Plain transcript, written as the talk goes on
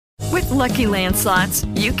Lucky Land Slots,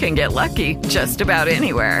 you can get lucky just about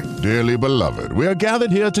anywhere. Dearly beloved, we are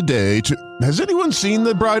gathered here today to... Has anyone seen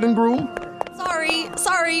the bride and groom?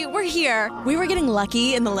 Sorry, we're here. We were getting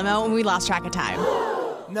lucky in the limo and we lost track of time.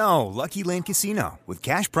 No, Lucky Land Casino, with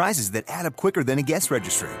cash prizes that add up quicker than a guest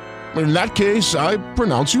registry. In that case, I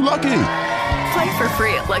pronounce you lucky. Play for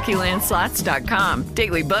free at LuckyLandSlots.com.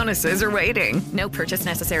 Daily bonuses are waiting. No purchase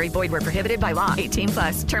necessary. Void where prohibited by law.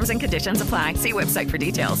 18+. Terms and conditions apply. See website for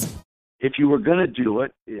details. If you were going to do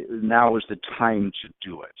it, now is the time to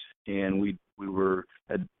do it. And we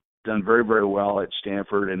had done very, very well at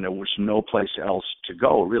Stanford, and there was no place else to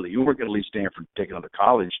go, really. You weren't going to leave Stanford to take another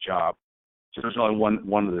college job. So there was only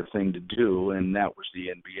one other thing to do, and that was the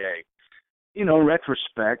NBA. In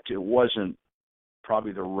retrospect, it wasn't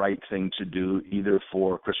probably the right thing to do either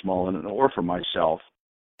for Chris Mullen or for myself.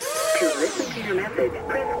 To listen to your message,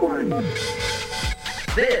 press 1.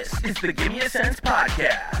 This is the Give Me a Sense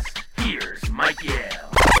podcast. Here's Mike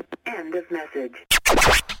Yale. End of message.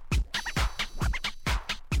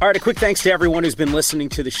 All right, a quick thanks to everyone who's been listening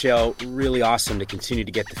to the show. Really awesome to continue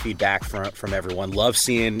to get the feedback from everyone. Love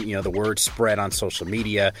seeing the word spread on social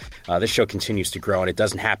media. This show continues to grow, and it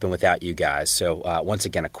doesn't happen without you guys. So once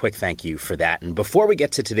again, a quick thank you for that. And before we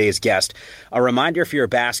get to today's guest, a reminder if you're a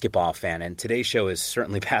basketball fan, and today's show is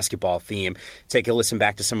certainly basketball theme, take a listen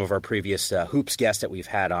back to some of our previous hoops guests that we've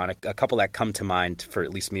had on. A couple that come to mind for at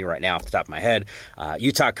least me right now off the top of my head.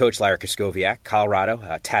 Utah coach Larry Kraskowiak,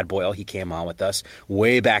 Colorado, Tad Boyle, he came on with us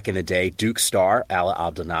way back in the day. Duke star Ala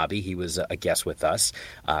Abdelnaby, he was a guest with us.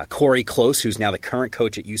 Corey Close, who's now the current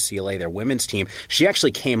coach at UCLA, their women's team. She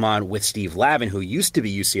actually came on with Steve Lavin, who used to be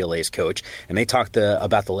UCLA's coach, and they talked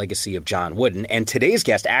about the legacy of John Wooden. And today's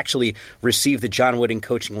guest actually received the John Wooden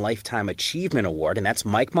Coaching Lifetime Achievement Award, and that's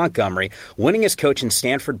Mike Montgomery, winningest coach in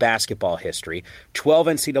Stanford basketball history, 12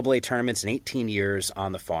 NCAA tournaments in 18 years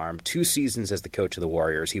on the farm, 2 seasons as the coach of the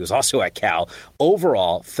Warriors. He was also at Cal.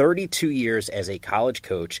 Overall, 32 years as a college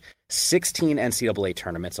coach, 16 NCAA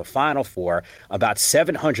tournaments, a Final Four, about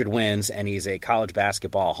 700 wins, and he's a college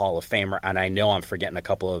basketball Hall of Famer. And I know I'm forgetting a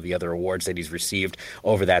couple of the other awards that he's received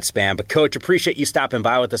over that span. But, Coach, appreciate you stopping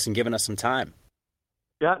by with us and giving us some time.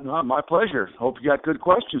 Yeah, no, my pleasure. Hope you got good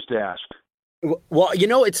questions to ask. Well,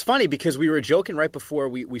 it's funny because we were joking right before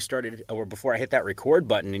we started, or before I hit that record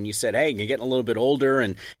button, and you said, hey, you're getting a little bit older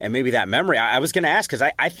and maybe that memory. I was going to ask because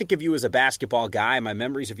I think of you as a basketball guy. My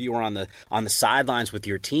memories of you were on the sidelines with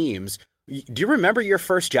your teams. Do you remember your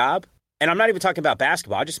first job? And I'm not even talking about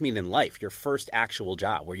basketball. I just mean in life, your first actual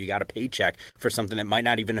job where you got a paycheck for something that might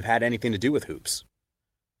not even have had anything to do with hoops.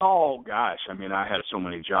 Oh, gosh. I mean, I had so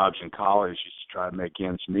many jobs in college just to try to make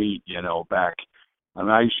ends meet, back. I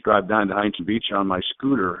mean, I used to drive down to Huntington Beach on my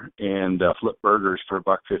scooter and flip burgers for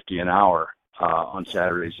 $1.50 an hour on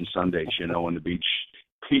Saturdays and Sundays, when the beach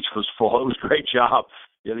was full. It was a great job.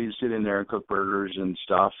 You sit in there and cook burgers and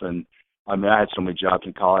stuff. And, I mean, I had so many jobs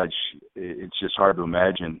in college, it's just hard to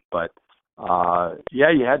imagine. But, you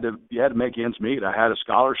had to make ends meet. I had a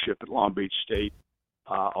scholarship at Long Beach State,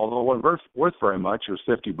 although it wasn't worth very much. It was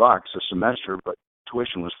 $50 a semester, but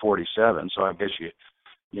tuition was $47. So I guess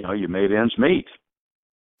you made ends meet.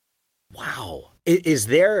 Wow. Do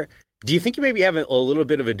you think you maybe have a little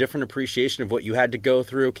bit of a different appreciation of what you had to go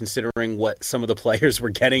through, considering what some of the players were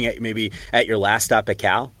getting at your last stop at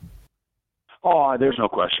Cal? Oh, there's no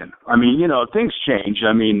question. I mean, things change.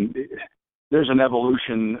 I mean, there's an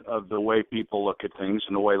evolution of the way people look at things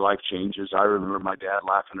and the way life changes. I remember my dad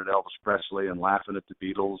laughing at Elvis Presley and laughing at the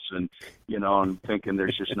Beatles and, and thinking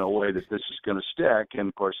there's just no way that this is going to stick. And,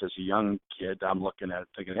 of course, as a young kid, I'm looking at it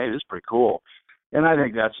thinking, hey, this is pretty cool. And I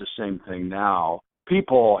think that's the same thing now.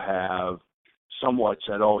 People have somewhat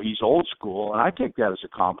said, oh, he's old school, and I take that as a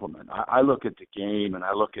compliment. I look at the game, and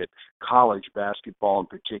I look at college basketball in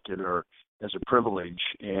particular as a privilege,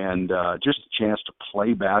 and just a chance to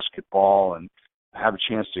play basketball and have a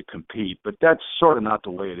chance to compete. But that's sort of not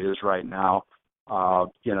the way it is right now.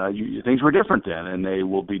 Things were different then, and they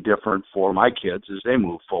will be different for my kids as they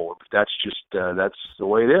move forward. But that's just that's the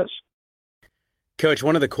way it is. Coach,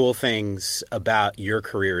 one of the cool things about your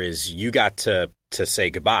career is you got to say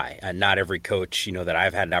goodbye. And not every coach, that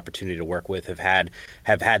I've had an opportunity to work with have had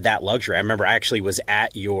that luxury. I remember I actually was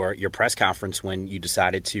at your press conference when you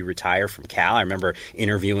decided to retire from Cal. I remember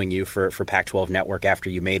interviewing you for Pac-12 Network after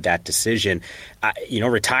you made that decision.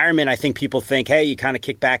 Retirement, I think people think, hey, you kind of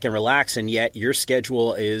kick back and relax, and yet your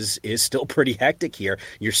schedule is still pretty hectic here.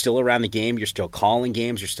 You're still around the game. You're still calling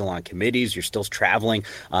games. You're still on committees. You're still traveling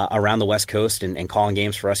around the West Coast and calling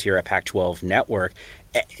games for us here at Pac-12 Network.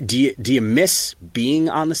 Do you miss being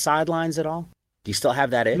on the sidelines at all? Do you still have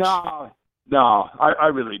that itch? No, No, I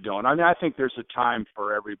really don't. I mean, I think there's a time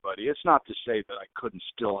for everybody. It's not to say that I couldn't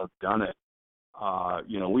still have done it.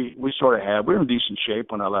 We sort of we were in decent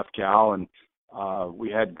shape when I left Cal, and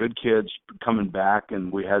we had good kids coming back,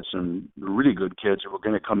 and we had some really good kids that were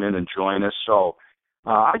going to come in and join us. So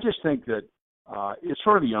I just think that it's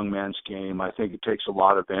sort of a young man's game. I think it takes a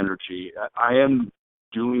lot of energy. I am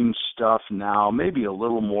doing stuff now, maybe a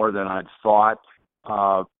little more than I'd thought,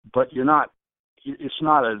 but it's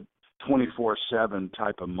not a 24/7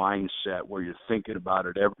 type of mindset where you're thinking about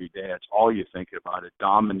it every day. It's all you're thinking about. It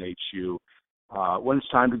dominates you. When it's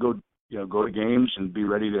time to go to games and be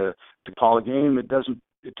ready to call a game, it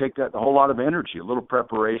take that a whole lot of energy, a little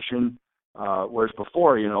preparation. Whereas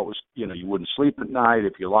before, it was, you wouldn't sleep at night.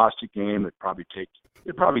 If you lost a game, it'd probably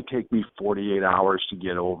take me 48 hours to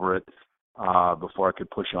get over it, before I could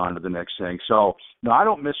push on to the next thing. So no, I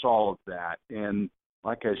don't miss all of that. And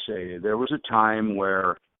like I say, there was a time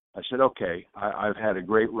where I said, okay, I've had a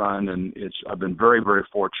great run, and I've been very, very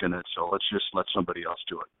fortunate. So let's just let somebody else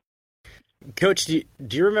do it. Coach, do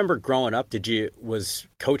you remember growing up? Was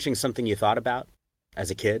coaching something you thought about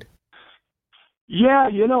as a kid? Yeah,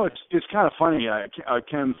 it's kind of funny. I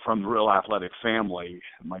came from a real athletic family.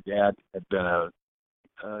 My dad had been a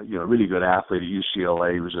really good athlete at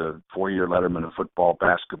UCLA. He was a 4-year letterman in football,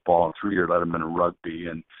 basketball, and 3-year letterman in rugby.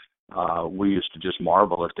 And we used to just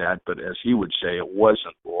marvel at that. But as he would say, it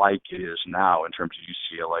wasn't like it is now in terms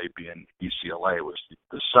of UCLA being UCLA. It was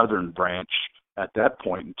the southern branch at that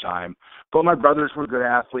point in time. But my brothers were good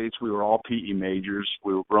athletes. We were all PE majors.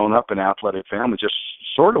 We were grown up in an athletic family, just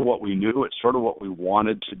sort of what we knew. It's sort of what we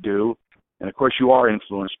wanted to do. And, of course, you are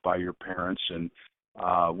influenced by your parents. And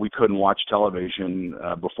we couldn't watch television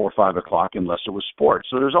before 5 o'clock unless it was sports.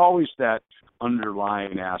 So there's always that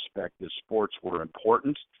underlying aspect that sports were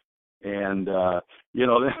important. And,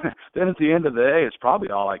 then at the end of the day, it's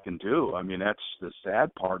probably all I can do. I mean, that's the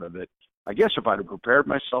sad part of it. I guess if I'd have prepared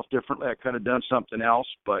myself differently, I could have done something else,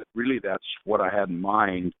 but really that's what I had in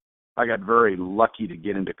mind. I got very lucky to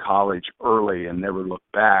get into college early and never look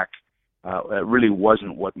back. It really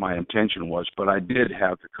wasn't what my intention was, but I did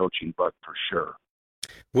have the coaching bug for sure.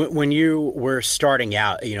 When you were starting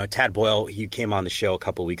out, Tad Boyle, he came on the show a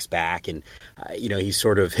couple of weeks back, and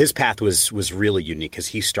his path was really unique because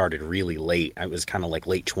he started really late. It was kind of like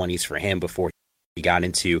late 20s for him before he got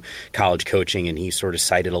into college coaching, and he sort of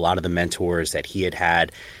cited a lot of the mentors that he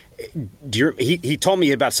had. He told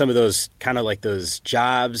me about some of those kind of like those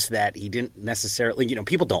jobs that he didn't necessarily,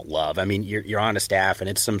 people don't love. I mean, you're on a staff, and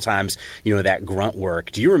it's sometimes, that grunt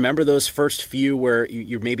work. Do you remember those first few where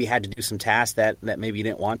you maybe had to do some tasks that maybe you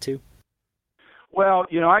didn't want to? Well,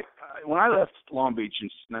 when I left Long Beach in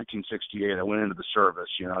 1968, I went into the service.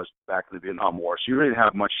 I was back in the Vietnam War, so you really didn't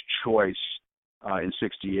have much choice in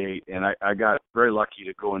 68. And I got very lucky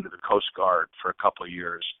to go into the Coast Guard for a couple of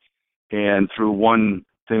years. And through one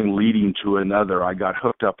thing leading to another, I got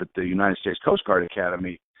hooked up at the United States Coast Guard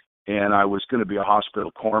Academy, and I was going to be a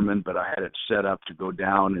hospital corpsman, but I had it set up to go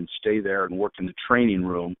down and stay there and work in the training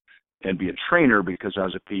room and be a trainer because I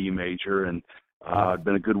was a PE major, and it'd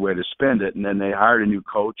been a good way to spend it. And then they hired a new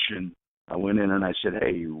coach, and I went in and I said,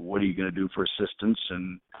 hey, what are you going to do for assistance?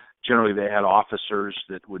 And generally they had officers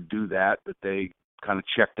that would do that, but they kind of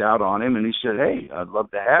checked out on him, and he said, hey, I'd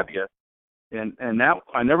love to have you. And that,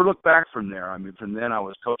 I never looked back from there. I mean, from then I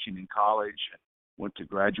was coaching in college, went to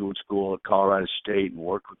graduate school at Colorado State and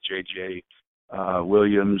worked with J.J.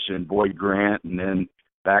 Williams and Boyd Grant, and then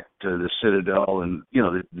back to the Citadel, and,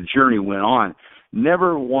 the journey went on.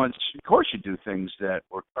 Never once, of course you do things that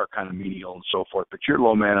are kind of menial and so forth, but you're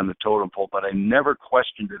low man on the totem pole, but I never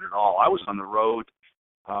questioned it at all. I was on the road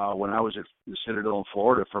when I was at the Citadel in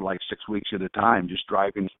Florida for like 6 weeks at a time, just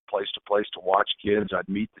driving from place to place to watch kids. I'd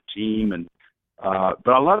meet the team, and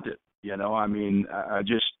but I loved it. I mean, I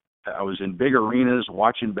was in big arenas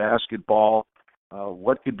watching basketball.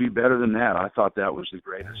 What could be better than that? I thought that was the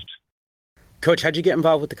greatest. Coach, how'd you get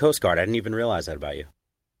involved with the Coast Guard? I didn't even realize that about you.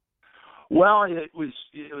 Well, it was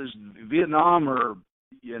Vietnam, or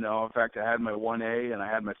in fact, I had my 1A and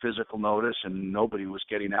I had my physical notice, and nobody was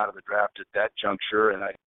getting out of the draft at that juncture. And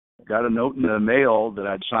I got a note in the mail that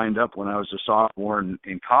I'd signed up when I was a sophomore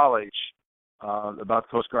in college about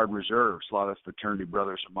Coast Guard reserves. A lot of fraternity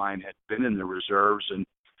brothers of mine had been in the reserves, and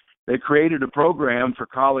they created a program for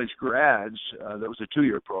college grads that was a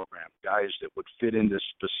 2-year program, guys that would fit into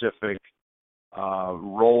specific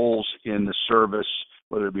roles in the service,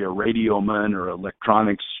 whether it be a radioman or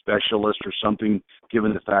electronics specialist or something,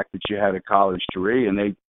 given the fact that you had a college degree. And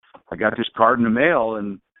I got this card in the mail,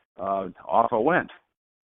 and off I went.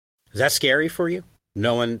 Is that scary for you,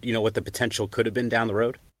 knowing what the potential could have been down the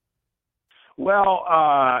road? Well,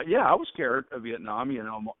 yeah, I was scared of Vietnam. It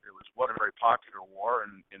was a very popular war,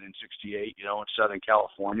 and in '68, in Southern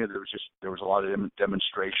California, there was a lot of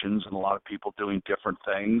demonstrations and a lot of people doing different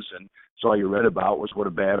things, and so all you read about was what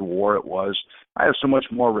a bad war it was. I have so much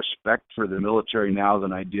more respect for the military now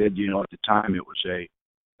than I did. At the time, it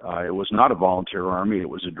was not a volunteer army; it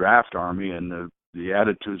was a draft army, and the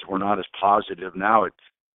attitudes were not as positive. Now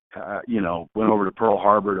went over to Pearl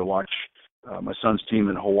Harbor to watch my son's team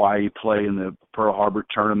in Hawaii play in the Pearl Harbor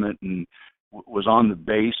tournament, and was on the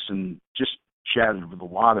base and just chatted with a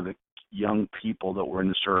lot of the young people that were in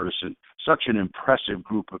the service, and such an impressive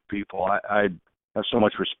group of people. I have so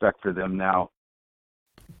much respect for them now.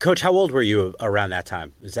 Coach, how old were you around that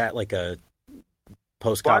time? Is that like a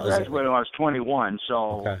post-college? Well, I graduated when I was 21,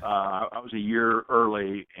 so okay. I was a year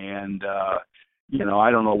early, and I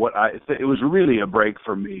don't know what it was really a break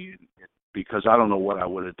for me, because I don't know what I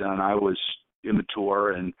would have done. I was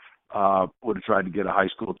immature and would have tried to get a high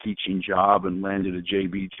school teaching job and landed a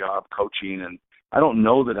JV job coaching. And I don't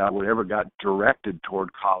know that I would ever got directed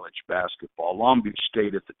toward college basketball. Long Beach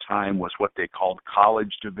State at the time was what they called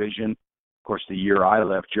college division. Of course, the year I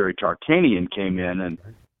left, Jerry Tarkanian came in, and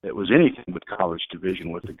it was anything but college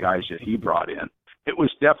division with the guys that he brought in. It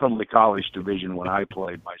was definitely college division when I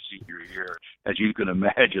played my senior year. As you can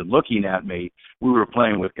imagine, looking at me, we were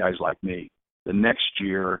playing with guys like me. The next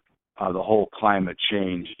year, the whole climate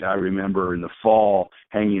changed. I remember in the fall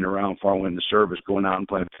hanging around following the service, going out and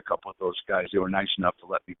playing pickup with those guys. They were nice enough to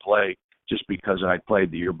let me play just because I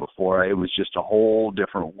played the year before. It was just a whole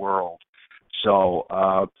different world. So,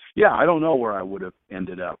 I don't know where I would have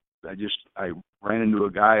ended up. I ran into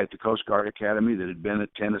a guy at the Coast Guard Academy that had been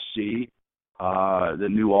at Tennessee, that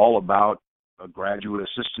knew all about a graduate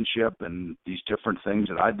assistantship and these different things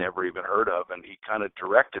that I'd never even heard of, and he kind of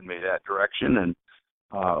directed me that direction, and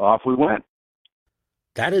off we went.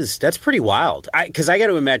 That's pretty wild. Because I got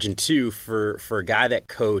to imagine too, for a guy that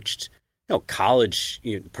coached, college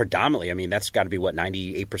predominantly. I mean, that's got to be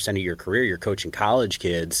 98% of your career. You're coaching college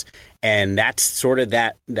kids, and that's sort of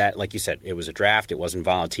that like you said, it was a draft. It wasn't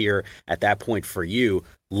volunteer at that point for you.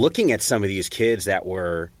 Looking at some of these kids that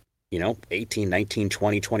were 18, 19,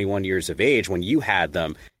 20, 21 years of age when you had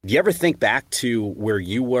them. Do you ever think back to where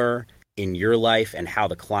you were in your life and how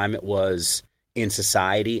the climate was in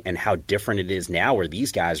society and how different it is now, where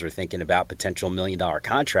these guys are thinking about potential $1 million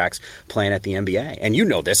contracts playing at the NBA? And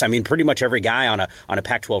this. I mean, pretty much every guy on a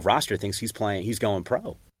Pac-12 roster thinks he's going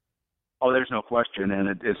pro. Oh, there's no question. And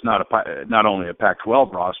it's not only a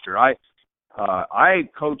Pac-12 roster. I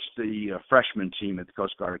coached the freshman team at the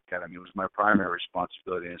Coast Guard Academy. It was my primary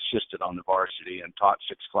responsibility, and assisted on the varsity and taught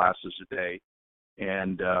 6 classes a day.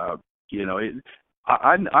 And,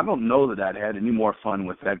 I don't know that I'd had any more fun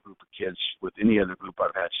with that group of kids with any other group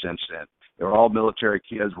I've had since then. They were all military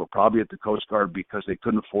kids, were probably at the Coast Guard because they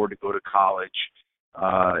couldn't afford to go to college.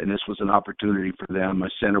 And this was an opportunity for them. My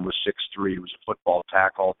center was 6'3". He was a football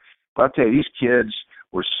tackle. But I'll tell you, these kids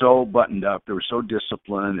were so buttoned up. They were so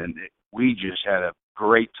disciplined, and we just had a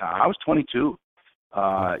great time. I was 22, so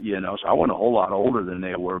I wasn't a whole lot older than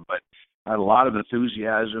they were, but I had a lot of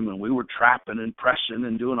enthusiasm, and we were trapping and pressing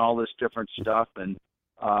and doing all this different stuff, and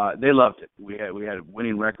they loved it. We had a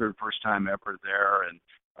winning record, first time ever there, and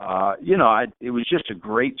it was just a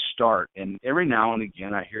great start. And every now and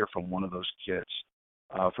again, I hear from one of those kids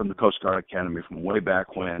from the Coast Guard Academy from way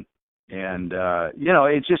back when, and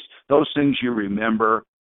it's just those things you remember.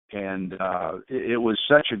 And it was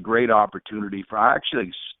such a great opportunity I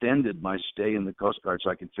actually extended my stay in the Coast Guard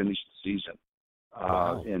so I could finish the season.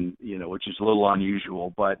 Wow. And, which is a little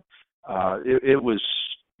unusual, but it was,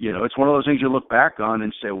 it's one of those things you look back on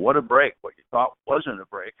and say, what a break. What you thought wasn't a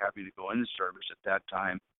break, having to go into service at that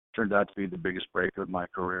time, turned out to be the biggest break of my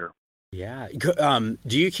career. Yeah.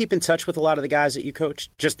 Do you keep in touch with a lot of the guys that you coach,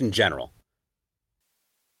 just in general?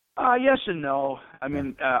 Yes and no. I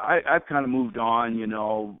mean, I've kind of moved on,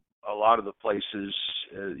 a lot of the places,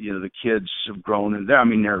 the kids have grown, and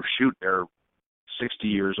they're 60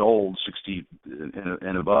 years old, 60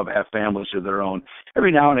 and above, have families of their own.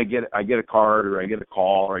 Every now and then I get a card, or I get a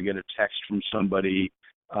call, or I get a text from somebody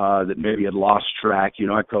that maybe had lost track.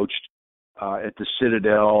 I coached at the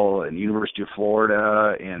Citadel and University of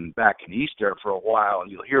Florida and back in East there for a while,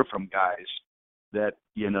 and you'll hear from guys that,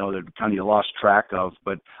 that kind of lost track of.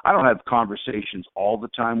 But I don't have conversations all the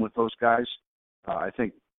time with those guys. I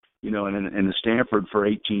think, in the Stanford for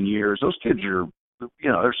 18 years, those kids are,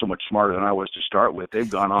 they're so much smarter than I was to start with. They've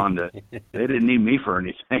gone on to, they didn't need me for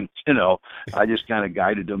anything. I just kind of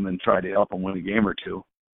guided them and tried to help them win a game or two.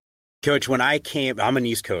 Coach, when I came, I'm an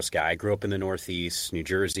East Coast guy. I grew up in the Northeast, New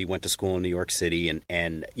Jersey, went to school in New York City,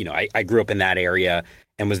 and I grew up in that area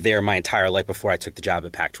and was there my entire life before I took the job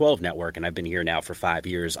at Pac-12 Network, and I've been here now for 5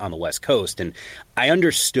 years on the West Coast. And I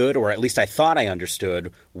understood, or at least I thought I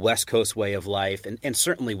understood, West Coast way of life, and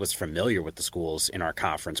certainly was familiar with the schools in our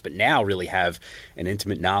conference, but now really have an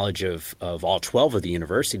intimate knowledge of all 12 of the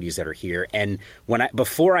universities that are here. And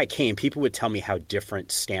before I came, people would tell me how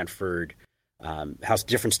different Stanford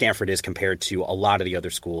is compared to a lot of the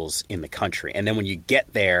other schools in the country. And then when you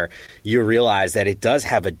get there, you realize that it does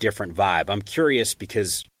have a different vibe. I'm curious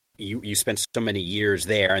because you spent so many years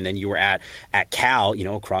there, and then you were at Cal,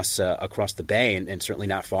 across the bay, and certainly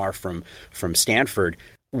not far from Stanford.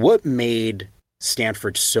 What made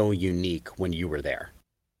Stanford so unique when you were there?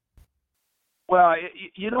 Well,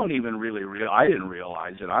 you don't even really I didn't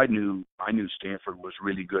realize it. I knew Stanford was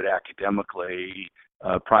really good academically,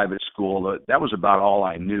 private school. That was about all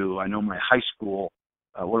I knew. I know my high school,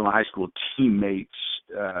 one of my high school teammates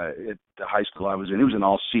at the high school I was in, he was an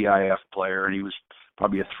all-CIF player, and he was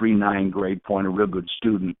probably a 3.9 grade point, a real good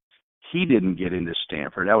student. He didn't get into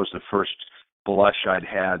Stanford. That was the first blush I'd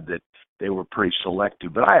had that they were pretty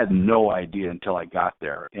selective. But I had no idea until I got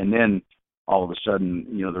there. And then all of a sudden,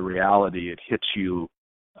 the reality, it hits you,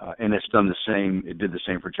 and it's done the same. It did the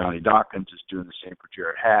same for Johnny Dawkins. It's doing the same for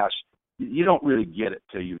Jared Haas. You don't really get it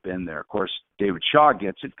till you've been there. Of course, David Shaw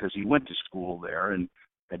gets it because he went to school there and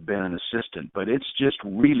had been an assistant. But it's just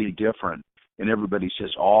really different. And everybody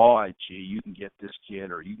says, gee, you can get this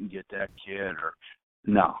kid or you can get that kid.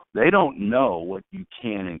 No, they don't know what you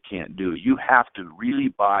can and can't do. You have to really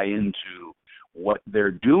buy into what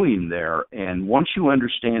they're doing there. And once you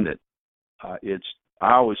understand it,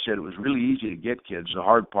 I always said it was really easy to get kids. The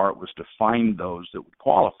hard part was to find those that would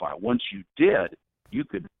qualify. Once you did,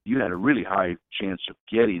 you had a really high chance of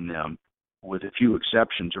getting them, with a few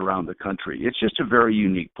exceptions around the country. It's just a very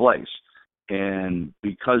unique place. And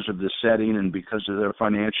because of the setting and because of their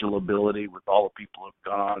financial ability, with all the people who have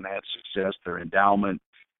gone on and had success, their endowment,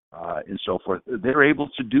 and so forth, they're able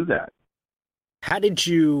to do that. How did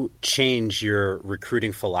you change your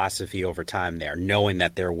recruiting philosophy over time there, knowing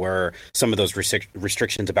that there were some of those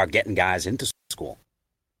restrictions about getting guys into school?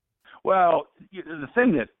 Well, the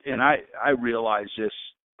thing and I realize this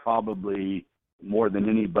probably more than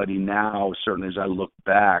anybody now, certainly as I look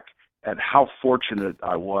back at how fortunate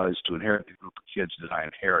I was to inherit the group of kids that I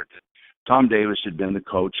inherited. Tom Davis had been the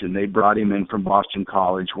coach, and they brought him in from Boston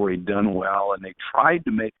College where he'd done well, and they tried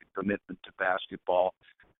to make a commitment to basketball,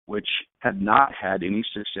 which had not had any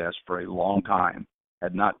success for a long time,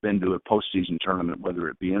 had not been to a postseason tournament, whether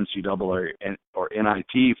it be NCAA or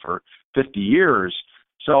NIT, for 50 years.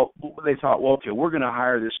 So they thought, well, okay, we're going to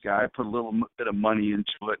hire this guy, put a little bit of money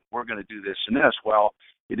into it. We're going to do this and this. Well,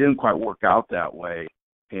 it didn't quite work out that way.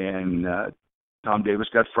 And Tom Davis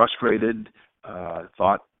got frustrated,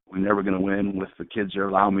 thought we're never going to win with the kids that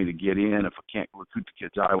allow me to get in. If I can't recruit the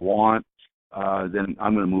kids I want, then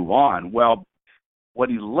I'm going to move on. Well, what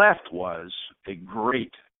he left was a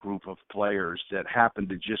great group of players that happened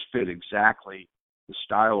to just fit exactly the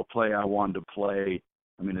style of play I wanted to play.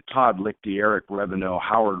 I mean, Todd Lichty, Eric Revenue,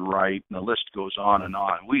 Howard Wright, and the list goes on and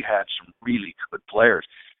on. We had some really good players.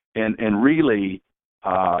 And really,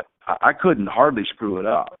 I couldn't hardly screw it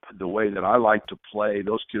up. The way that I like to play,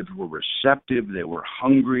 those kids were receptive, they were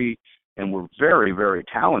hungry, and were very, very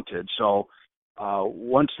talented. So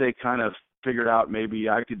once they kind of figured out maybe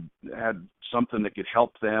I had something that could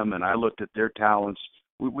help them, and I looked at their talents,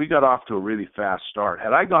 we got off to a really fast start.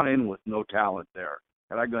 Had I gone in with no talent there,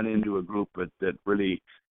 had I gone into a group that really,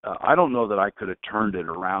 I don't know that I could have turned it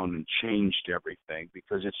around and changed everything,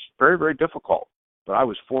 because it's very, very difficult. But I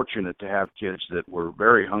was fortunate to have kids that were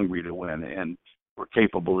very hungry to win and were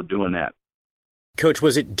capable of doing that. Coach,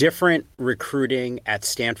 was it different recruiting at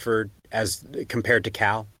Stanford as compared to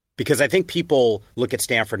Cal? Because I think people look at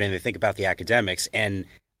Stanford and they think about the academics, and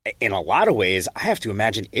in a lot of ways, I have to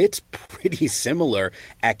imagine it's pretty similar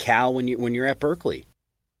at Cal when you're at Berkeley.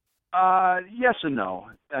 Yes and no.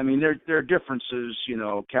 I mean, there are differences.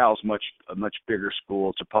 Cal's a much bigger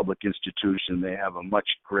school. It's a public institution. They have a much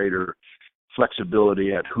greater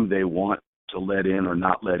flexibility at who they want to let in or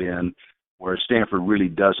not let in, whereas Stanford really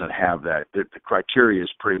doesn't have that. The criteria is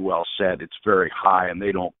pretty well set. It's very high, and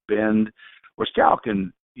they don't bend. Whereas Cal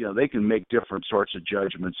can, they can make different sorts of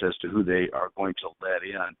judgments as to who they are going to let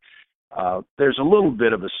in. There's a little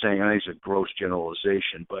bit of a saying, I think it's a gross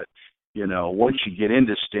generalization, but, once you get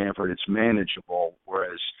into Stanford, it's manageable,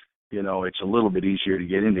 whereas, it's a little bit easier to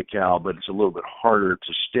get into Cal, but it's a little bit harder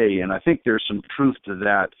to stay in. I think there's some truth to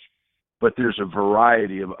that, but there's a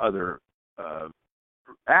variety of other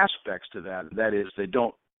aspects to that. That is, they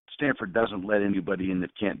don't Stanford doesn't let anybody in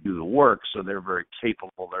that can't do the work, so they're very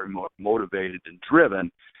capable, they're motivated and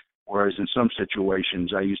driven. Whereas in some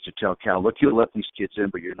situations, I used to tell Cal, look, you'll let these kids in,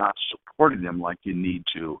 but you're not supporting them like you need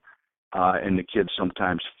to. And the kids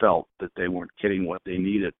sometimes felt that they weren't getting what they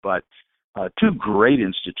needed. But two great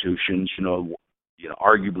institutions,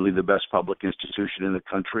 arguably the best public institution in the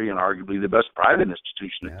country and arguably the best private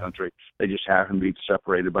institution in the country. They just happen to be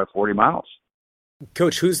separated by 40 miles.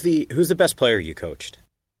 Coach, who's the best player you coached?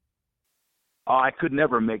 I could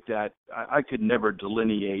never make that. I could never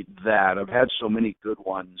delineate that. I've had so many good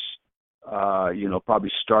ones,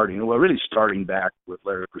 probably starting back with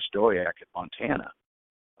Larry Kristoyak at Montana,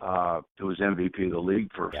 who was MVP of the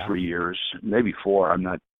league for 3 years, maybe 4. I'm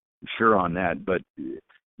not sure on that. But,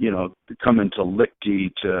 coming to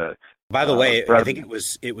Lichty to... By the way, I think it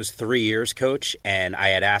was 3 years, Coach, and I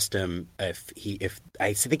had asked him if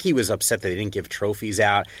I think he was upset that they didn't give trophies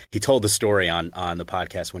out. He told the story on the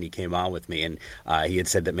podcast when he came on with me, and he had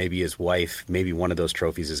said that maybe his wife, maybe one of those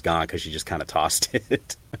trophies is gone because she just kind of tossed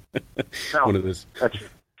it. One of those.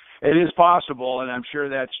 It is possible, and I'm sure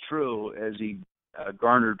that's true as he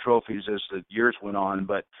garnered trophies as the years went on.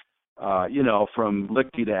 But from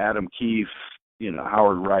Lichty to Adam Keefe,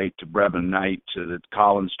 Howard Wright to Brevin Knight to the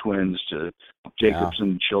Collins twins to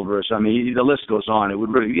Jacobson Childress. I mean, the list goes on. It would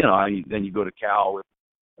really, then you go to Cal with,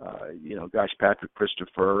 Patrick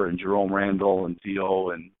Christopher and Jerome Randall and Theo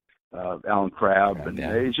and Alan Crabb.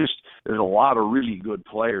 It's just, there's a lot of really good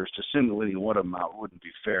players. To single any one of them out wouldn't be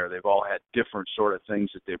fair. They've all had different sort of things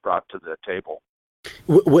that they brought to the table.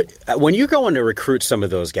 When you're going to recruit some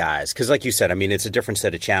of those guys, because like you said, I mean, it's a different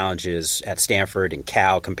set of challenges at Stanford and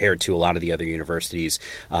Cal compared to a lot of the other universities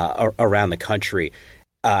around the country.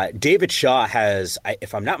 David Shaw has,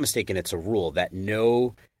 if I'm not mistaken, it's a rule that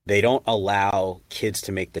they don't allow kids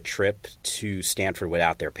to make the trip to Stanford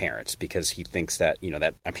without their parents, because he thinks that, you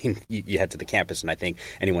head to the campus, and I think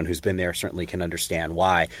anyone who's been there certainly can understand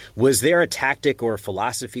why. Was there a tactic or a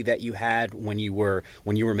philosophy that you had when you were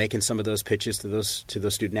making some of those pitches to those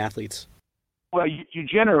student athletes? Well, you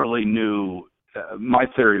generally knew. My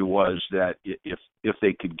theory was that if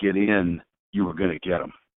they could get in, you were going to get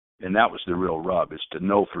them, and that was the real rub, is to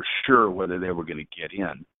know for sure whether they were going to get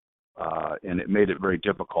in. And it made it very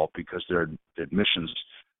difficult because their admissions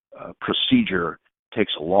procedure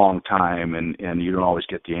takes a long time, and you don't always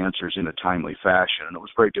get the answers in a timely fashion. And it was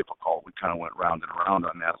very difficult. We kind of went round and around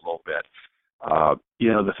on that a little bit.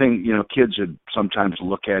 The thing, kids would sometimes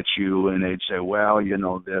look at you and they'd say, well,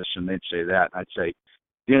 this, and they'd say that. And I'd say, at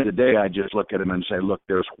the end of the day, I'd just look at them and say, look,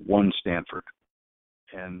 there's one Stanford.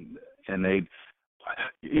 And they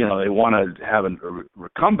want to have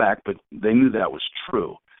a comeback, but they knew that was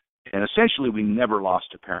true. And essentially, we never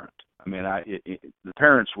lost a parent. I mean, the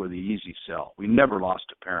parents were the easy sell. We never lost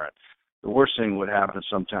a parent. The worst thing would happen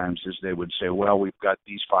sometimes is they would say, well, we've got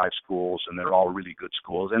these 5 schools, and they're all really good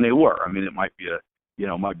schools. And they were. I mean, it might be a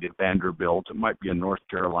Vanderbilt. It might be a North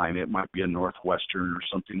Carolina. It might be a Northwestern or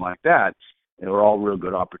something like that. They were all real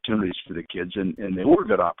good opportunities for the kids, and they were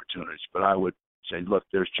good opportunities. But I would say, look,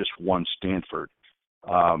 there's just one Stanford.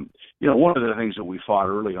 One of the things that we fought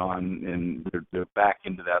early on, and they're back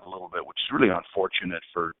into that a little bit, which is really unfortunate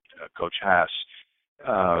for Coach Haas.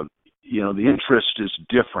 The interest is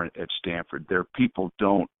different at Stanford. Their people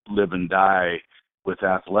don't live and die with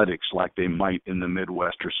athletics like they might in the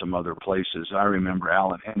Midwest or some other places. I remember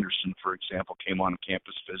Alan Henderson, for example, came on a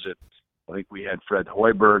campus visit. I think we had Fred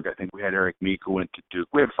Hoiberg. I think we had Eric Meek, who went to Duke.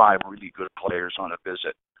 We had 5 really good players on a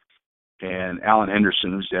visit. And Alan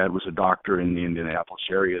Henderson, whose dad was a doctor in the Indianapolis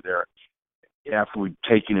area there, after we'd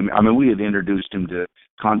taken him, we had introduced him to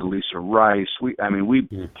Condoleezza Rice. We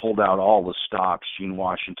pulled out all the stops, Gene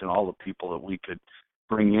Washington, all the people that we could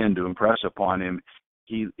bring in to impress upon him.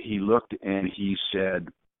 He looked and he said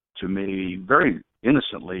to me very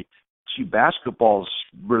innocently, gee, basketball's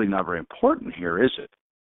really not very important here, is it?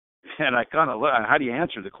 And I kind of, how do you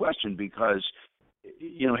answer the question? Because,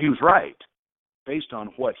 he was right. Based on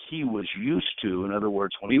what he was used to. In other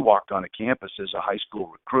words, when he walked on a campus as a high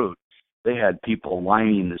school recruit, they had people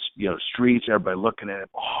lining the streets, everybody looking at him.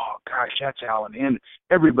 Oh, gosh, that's Alan. And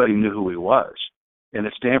everybody knew who he was. And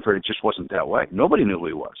at Stanford, it just wasn't that way. Nobody knew who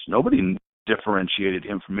he was. Nobody differentiated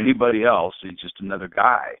him from anybody else. He's just another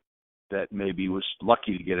guy that maybe was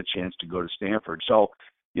lucky to get a chance to go to Stanford. So,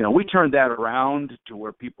 we turned that around to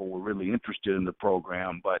where people were really interested in the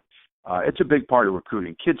program, but it's a big part of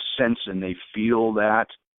recruiting. Kids sense and they feel that,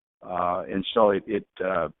 and so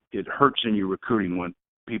it hurts in your recruiting when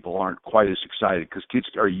people aren't quite as excited because kids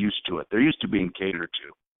are used to it. They're used to being catered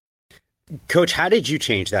to. Coach, how did you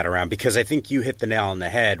change that around? Because I think you hit the nail on the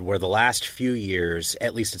head where the last few years,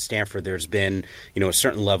 at least at Stanford, there's been, a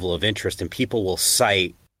certain level of interest and people will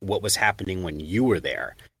cite what was happening when you were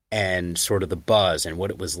there and sort of the buzz and what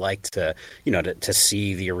it was like to, to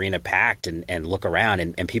see the arena packed and look around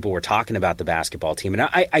and people were talking about the basketball team. And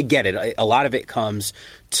I get it. A lot of it comes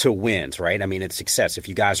to wins, right? I mean, it's success. If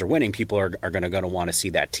you guys are winning, people are going to want to see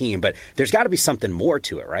that team. But there's got to be something more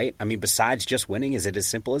to it, right? I mean, besides just winning, is it as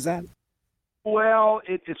simple as that? Well,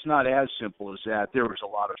 it's not as simple as that. There was a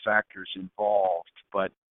lot of factors involved,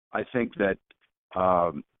 but I think that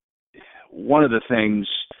one of the things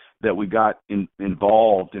that we got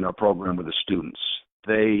involved in our program with the students,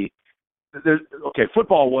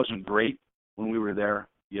 football wasn't great when we were there.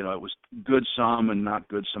 It was good some and not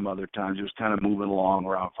good some other times. It was kind of moving along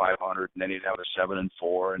around 500, and then you'd have a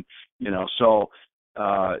 7-4, and so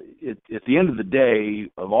at the end of the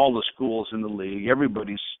day, of all the schools in the league,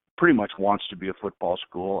 everybody's pretty much wants to be a football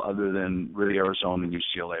school, other than really Arizona and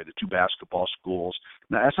UCLA, the two basketball schools.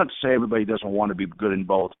 Now, that's not to say everybody doesn't want to be good in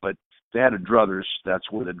both, but if they had a druthers,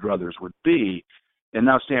 that's where the druthers would be. And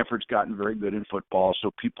now Stanford's gotten very good in football,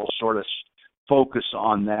 so people sort of focus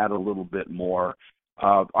on that a little bit more.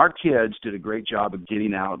 Our kids did a great job of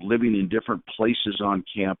getting out, living in different places on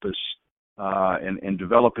campus, and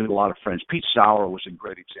developing a lot of friends. Pete Sauer was a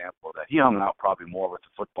great example of that. He hung out probably more with the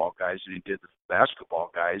football guys than he did the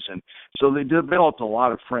basketball guys. And so they developed a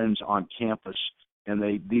lot of friends on campus, and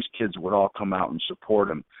these kids would all come out and support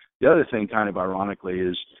him. The other thing, kind of ironically,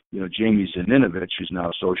 is, Jamie Zaninovich, who's now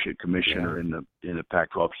associate commissioner in the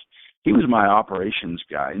Pac-12, he was my operations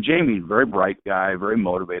guy. And Jamie, very bright guy, very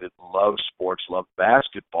motivated, loved sports, loved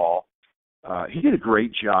basketball. He did a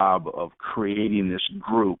great job of creating this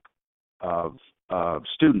group of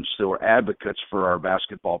students that were advocates for our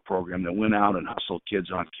basketball program that went out and hustled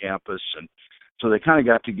kids on campus. And so they kind of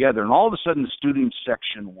got together, and all of a sudden the student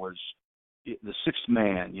section was the sixth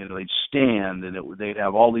man. They'd stand, and they'd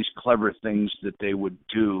have all these clever things that they would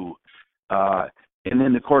do. And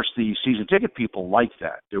then, of course, the season ticket people liked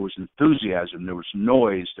that. There was enthusiasm, there was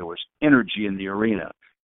noise, there was energy in the arena.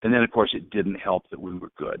 And then, of course, it didn't help that we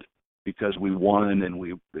were good, because we won, and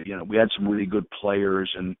we had some really good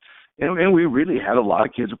players, and we really had a lot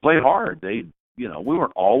of kids that played hard. We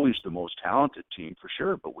weren't always the most talented team for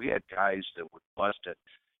sure, but we had guys that would bust it.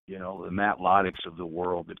 The Matt Loddicks of the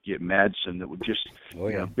world, that get Madsen, that would just,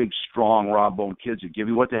 big, strong, raw bone kids that give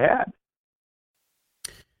you what they had.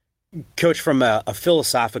 Coach, from a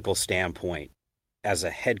philosophical standpoint, as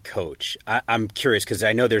a head coach, I'm curious, because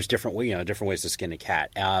I know there's different ways to skin a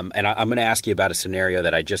cat. And I'm going to ask you about a scenario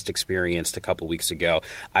that I just experienced a couple weeks ago.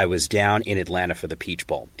 I was down in Atlanta for the Peach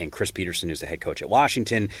Bowl, and Chris Peterson, who's the head coach at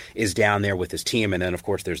Washington, is down there with his team. And then, of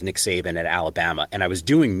course, there's Nick Saban at Alabama. And I was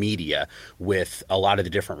doing media with a lot of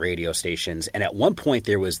the different radio stations. And at one point,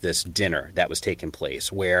 there was this dinner that was taking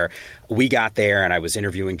place where we got there, and I was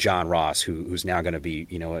interviewing John Ross, who's now going to be,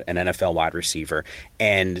 an NFL wide receiver.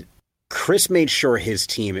 And Chris made sure his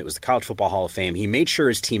team, it was the College Football Hall of Fame, he made sure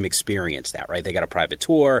his team experienced that, right? They got a private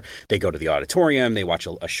tour, they go to the auditorium, they watch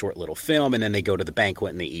a short little film, and then they go to the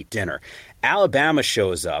banquet and they eat dinner. Alabama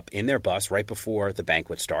shows up in their bus right before the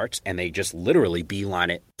banquet starts, and they just literally beeline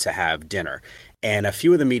it to have dinner. And a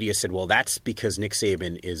few of the media said, well, that's because Nick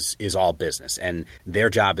Saban is all business, and their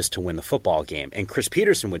job is to win the football game. And Chris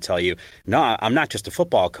Peterson would tell you, no, I'm not just a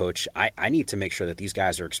football coach. I need to make sure that these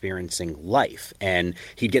guys are experiencing life. And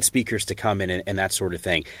he'd get speakers to come in and that sort of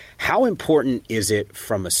thing. How important is it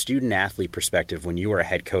from a student-athlete perspective when you were a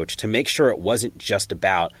head coach to make sure it wasn't just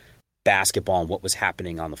about basketball and what was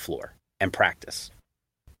happening on the floor and practice?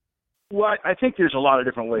 Well, I think there's a lot of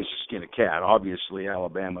different ways to skin a cat. Obviously,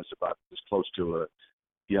 Alabama's about as close to a,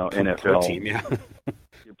 NFL pro team,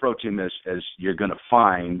 pro team as you're going to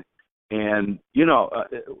find. And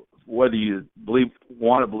whether you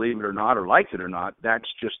want to believe it or not, or like it or not, that's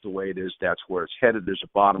just the way it is. That's where it's headed. There's a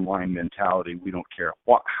bottom line mentality. We don't care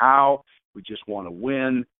how. We just want to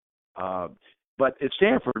win. But at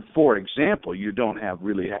Stanford, for example, you don't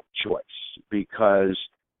really have a choice, because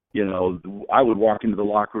I would walk into the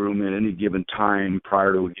locker room at any given time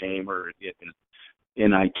prior to a game, or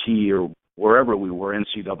in NIT or wherever we were,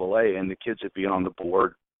 NCAA, and the kids would be on the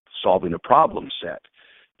board solving a problem set.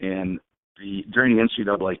 And during the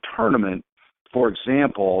NCAA tournament, for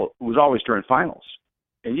example, it was always during finals.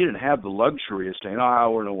 And you didn't have the luxury of saying,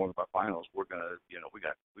 we're no more about finals. We're going to, we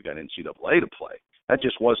got NCAA to play. That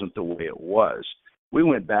just wasn't the way it was. We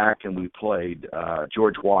went back and we played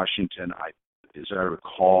George Washington, as I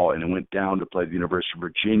recall, and it went down to play the University of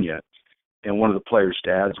Virginia. And one of the players'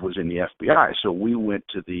 dads was in the FBI. So we went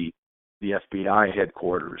to the the FBI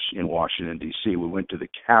headquarters in Washington, D.C. We went to the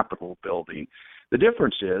Capitol building. The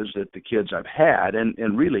difference is that the kids I've had,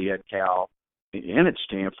 and really at Cal and at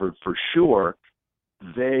Stanford for sure,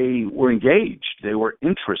 they were engaged. They were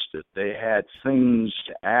interested. They had things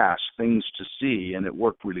to ask, things to see, and it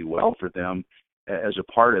worked really well for them as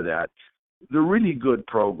a part of that. They're really good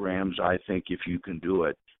programs, I think, if you can do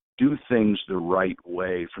it. Do things the right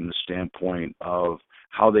way from the standpoint of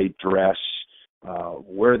how they dress,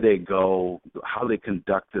 where they go, how they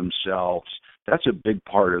conduct themselves. That's a big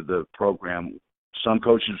part of the program. Some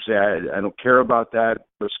coaches say, I don't care about that.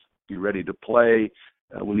 Let's be ready to play.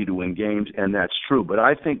 We need to win games, and that's true. But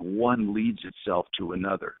I think one leads itself to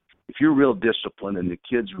another. If you're real disciplined and the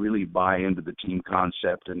kids really buy into the team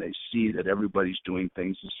concept and they see that everybody's doing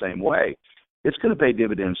things the same way, it's going to pay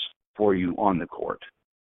dividends for you on the court.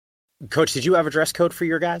 Coach, did you have a dress code for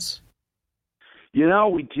your guys? You know,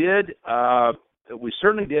 we did. We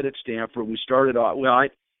certainly did at Stanford. We started off,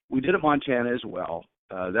 we did at Montana as well.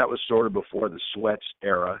 That was sort of before the sweats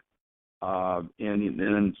era. And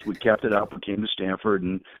then we kept it up. We came to Stanford,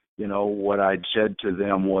 and, you know, what I'd said to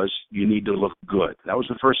them was, you need to look good. That was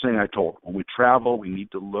the first thing I told them. When we travel, we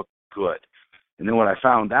need to look good. And then what I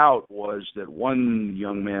found out was that one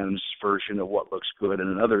young man's version of what looks good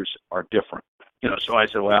and others are different. You know, so I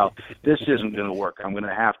said, well, this isn't going to work. I'm going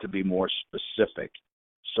to have to be more specific.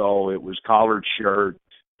 So it was collared shirt,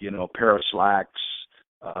 you know, pair of slacks,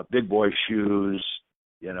 big boy shoes,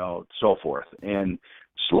 you know, so forth. And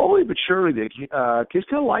slowly but surely, the kids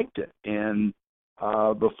kind of liked it. And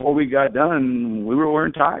before we got done, we were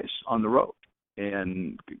wearing ties on the road.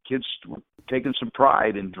 And kids were taking some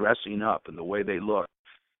pride in dressing up and the way they looked.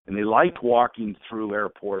 And they liked walking through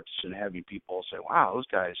airports and having people say, wow, those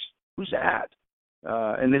guys, who's that?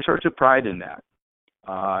 And they sort of took pride in that.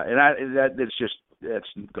 That's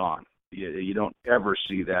gone. You don't ever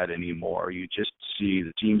see that anymore. You just see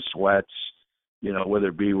the team sweats, you know, whether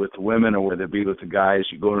it be with the women or whether it be with the guys.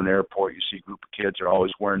 You go to an airport, you see a group of kids are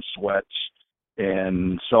always wearing sweats.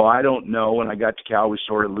 And so I don't know. When I got to Cal, we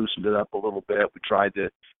sort of loosened it up a little bit. We tried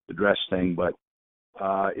the dress thing, but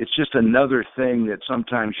it's just another thing that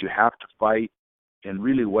sometimes you have to fight. And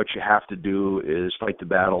really what you have to do is fight the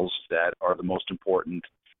battles that are the most important,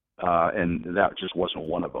 and that just wasn't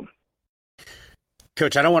one of them.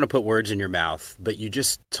 Coach, I don't want to put words in your mouth, but you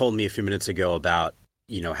just told me a few minutes ago about,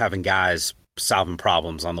 you know, having guys solving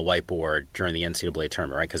problems on the whiteboard during the NCAA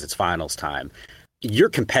tournament, right? Because it's finals time. You're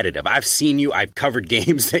competitive. I've seen you. I've covered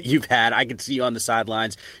games that you've had. I can see you on the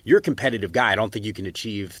sidelines. You're a competitive guy. I don't think you can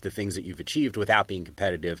achieve the things that you've achieved without being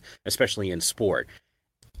competitive, especially in sport.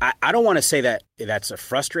 I don't want to say that that's a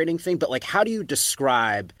frustrating thing, but like, how do you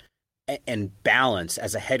describe and balance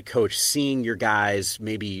as a head coach seeing your guys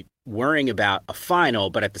maybe worrying about a final,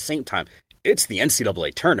 but at the same time, it's the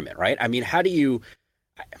NCAA tournament, right? I mean, how do you?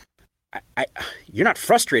 You're not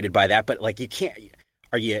frustrated by that, but like, you can't.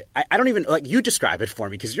 Are you? I don't even like you describe it for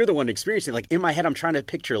me because you're the one experiencing it. Like in my head, I'm trying to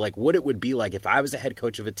picture like what it would be like if I was a head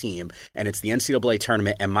coach of a team and it's the NCAA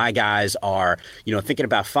tournament and my guys are, you know, thinking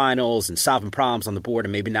about finals and solving problems on the board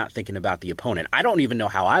and maybe not thinking about the opponent. I don't even know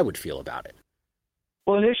how I would feel about it.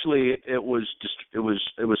 Well, initially it was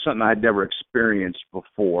something I'd never experienced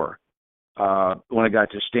before. When I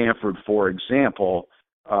got to Stanford, for example,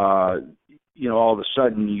 you know, all of a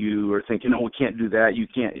sudden you are thinking, oh, we can't do that. You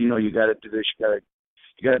can't, you know, you got to do this. You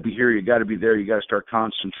got to be here, you got to be there, you got to start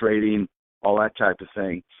concentrating, all that type of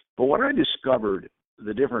thing. But what I discovered,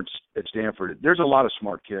 the difference at Stanford, there's a lot of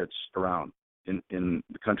smart kids around in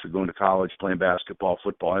the country going to college, playing basketball,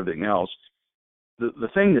 football, everything else. The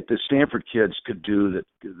thing that the Stanford kids could do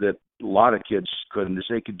that a lot of kids couldn't is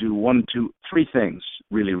they could do 1, 2, 3 things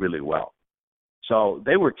really, really well. So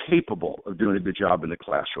they were capable of doing a good job in the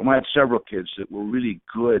classroom. I had several kids that were really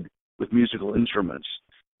good with musical instruments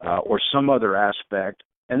or some other aspect,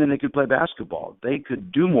 and then they could play basketball. They could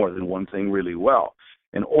do more than one thing really well.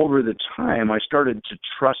 And over the time, I started to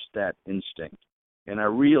trust that instinct. And I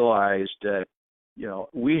realized that, you know,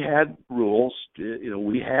 we had rules. You know,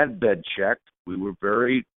 we had bed check. We were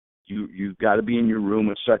very, you got to be in your room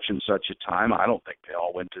at such and such a time. I don't think they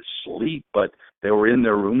all went to sleep, but they were in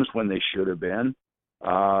their rooms when they should have been.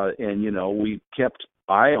 And, you know, we kept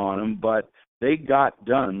eye on them, but they got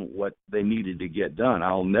done what they needed to get done.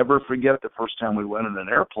 I'll never forget the first time we went in an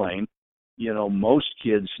airplane. You know, most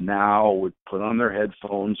kids now would put on their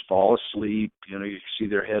headphones, fall asleep. You know, you see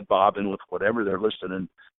their head bobbing with whatever they're listening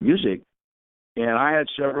to music. And I had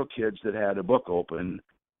several kids that had a book open,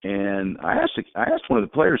 and I asked one of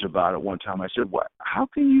the players about it one time. I said, "What? How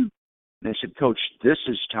can you?" And they said, "Coach, this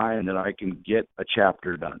is time that I can get a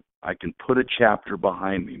chapter done. I can put a chapter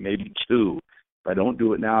behind me, maybe 2, If I don't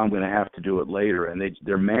do it now, I'm going to have to do it later. And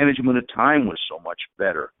their management of time was so much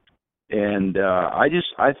better. And I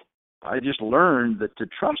just learned that to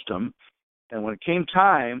trust them. And when it came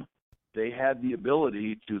time, they had the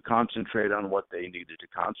ability to concentrate on what they needed to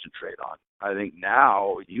concentrate on. I think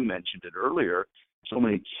now, you mentioned it earlier, so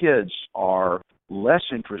many kids are less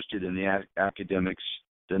interested in the academics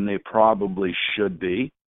than they probably should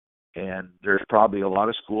be. And there's probably a lot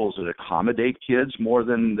of schools that accommodate kids more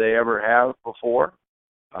than they ever have before,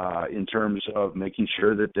 in terms of making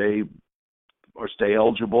sure that they stay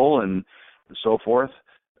eligible and so forth.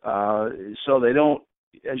 So they don't,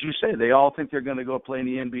 as you say, they all think they're going to go play in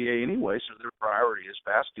the NBA anyway, so their priority is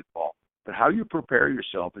basketball. But how you prepare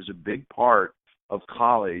yourself is a big part of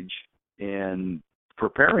college and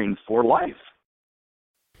preparing for life.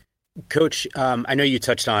 Coach, I know you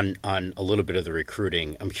touched on a little bit of the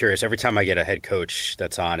recruiting. I'm curious, every time I get a head coach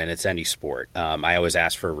that's on, and it's any sport, I always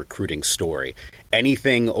ask for a recruiting story.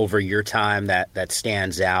 Anything over your time that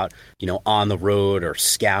stands out, on the road or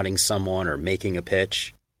scouting someone or making a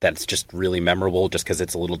pitch that's just really memorable just because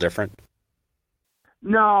it's a little different?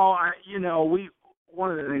 No,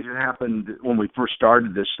 one of the things that happened when we first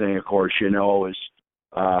started this thing, of course, is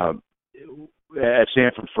at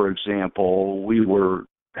Stanford, for example, we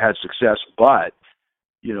had success, but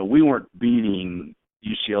we weren't beating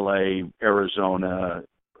UCLA, Arizona,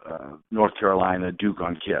 North Carolina, Duke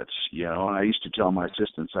on kids. And I used to tell my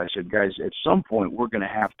assistants, I said, guys, at some point we're going to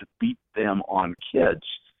have to beat them on kids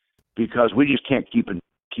because we just can't keep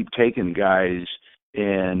taking guys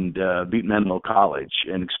and beat Menlo College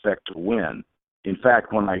and expect to win. In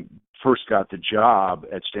fact, when I first got the job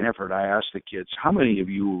at Stanford, I asked the kids, how many of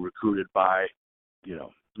you were recruited by,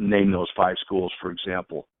 name those 5 schools, for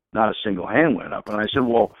example? Not a single hand went up. And I said,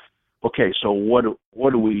 well, okay, so what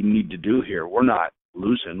do we need to do here? We're not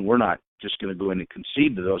losing. We're not just going to go in and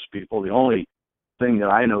concede to those people. The only thing that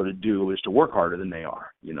I know to do is to work harder than they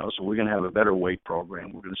are, so we're going to have a better weight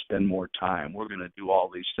program. We're going to spend more time. We're going to do all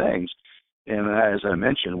these things. And as I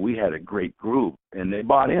mentioned, we had a great group, and they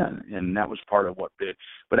bought in, and that was part of what did.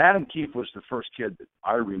 But Adam Keefe was the first kid that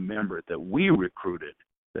I remember that we recruited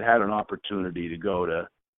that had an opportunity to go to,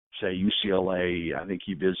 say, UCLA. I think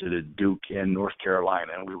he visited Duke and North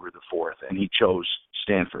Carolina, and we were the 4th, and he chose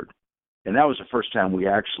Stanford. And that was the first time we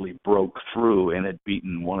actually broke through and had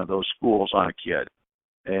beaten one of those schools on a kid.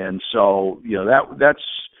 And so, that's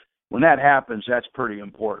when that happens, that's pretty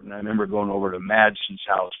important. I remember going over to Madsen's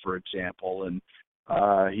house, for example, and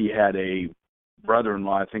he had a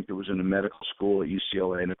brother-in-law, I think, that was in a medical school at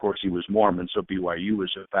UCLA, and of course he was Mormon, so BYU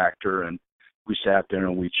was a factor, and we sat there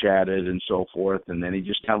and we chatted and so forth, and then he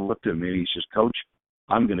just kind of looked at me and he says, Coach,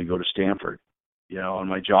 I'm going to go to Stanford. And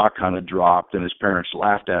my jaw kind of dropped, and his parents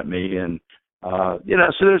laughed at me, and so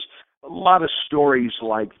there's a lot of stories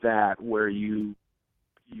like that where you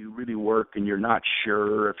really work and you're not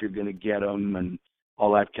sure if you're going to get them and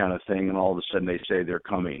all that kind of thing, and all of a sudden they say they're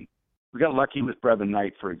coming. We got lucky with Brevin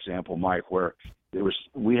Knight, for example, Mike, where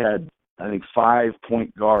we had, I think, 5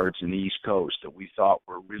 point guards in the East Coast that we thought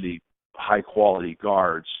were really high-quality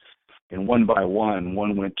guards, and one by one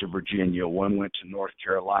went to Virginia, one went to North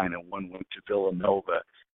Carolina, one went to Villanova,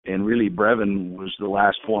 and really Brevin was the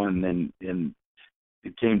last one, and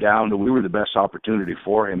it came down to we were the best opportunity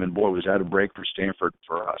for him, and boy, was that a break for Stanford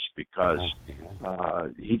for us because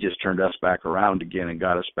he just turned us back around again and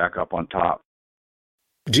got us back up on top.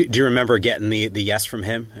 Do you remember getting the yes from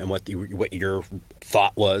him and what your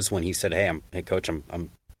thought was when he said, "Hey, Coach,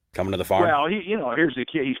 I'm coming to the farm"? Well, here's the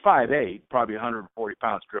kid. He's 5'8", probably 140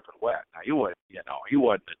 pounds, dripping wet. Now he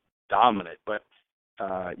wasn't dominant, but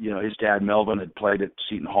his dad Melvin had played at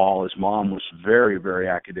Seton Hall. His mom was very, very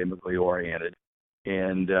academically oriented,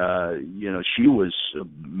 and she was a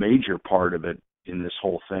major part of it in this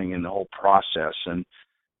whole thing and the whole process. And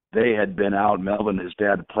they had been out. Melvin, his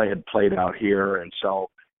dad, had played out here, and so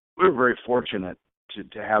we were very fortunate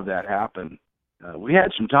to have that happen. We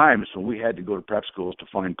had some times when we had to go to prep schools to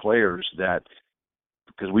find players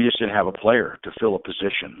because we just didn't have a player to fill a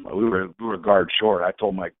position. We were guard short. I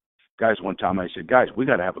told my guys one time, I said, guys, we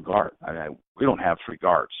got to have a guard. We don't have 3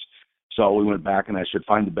 guards. So we went back and I said,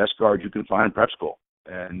 find the best guard you can find in prep school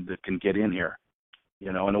and that can get in here.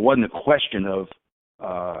 And it wasn't a question of,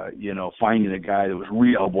 finding a guy that was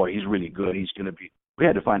real, oh boy, he's really good. We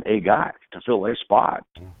had to find a guy to fill a spot.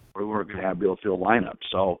 We weren't going to be able to fill lineup.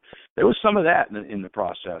 So there was some of that in the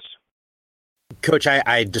process. Coach,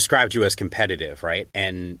 I described you as competitive, right?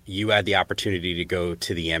 And you had the opportunity to go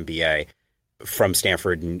to the NBA from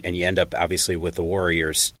Stanford, and you end up obviously with the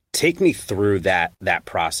Warriors. Take me through that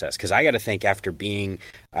process, because I got to think after being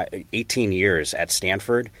 18 years at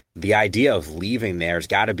Stanford, the idea of leaving there has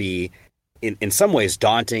got to be in some ways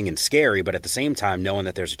daunting and scary, but at the same time, knowing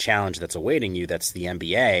that there's a challenge that's awaiting you, that's the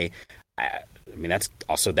NBA. I mean, that's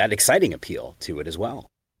also that exciting appeal to it as well.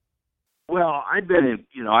 Well, I'd been a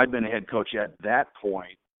head coach at that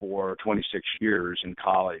point for 26 years in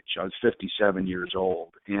college. I was 57 years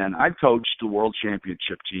old, and I'd coached the World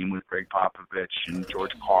Championship team with Greg Popovich and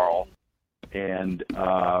George Karl, and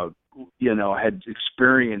had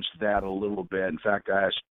experienced that a little bit. In fact, I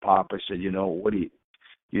asked Pop. I said, what do you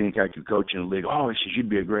think I could coach in the league? Oh, he says you'd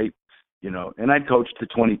be a great, And I'd coached the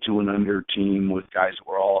 22 and under team with guys that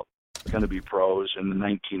were all going to be pros, and the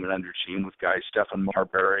 19 and under team with guys Stephen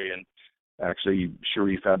Marbury and actually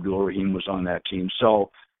Sharif Abdul-Rahim was on that team. So,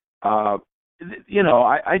 I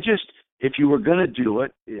just, if you were going to do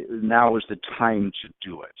it, now was the time to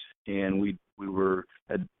do it. And we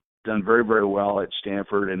had done very, very well at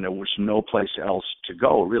Stanford, and there was no place else to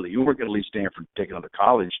go, really. You weren't going to leave Stanford to take another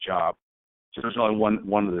college job. So there's only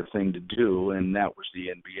one other thing to do, and that was the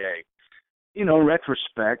NBA. In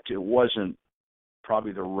retrospect, it wasn't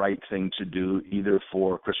probably the right thing to do either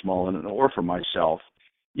for Chris Mullin or for myself.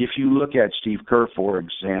 If you look at Steve Kerr, for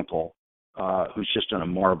example, who's just done a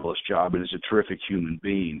marvelous job and is a terrific human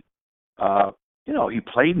being, he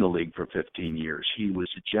played in the league for 15 years. He was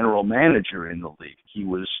a general manager in the league. He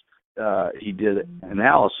did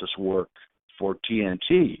analysis work for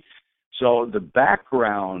TNT. So the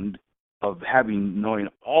background of knowing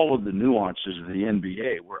all of the nuances of the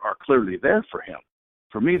NBA are clearly there for him.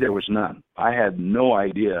 For me, there was none. I had no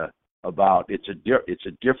idea about it's a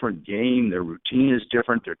different game. Their routine is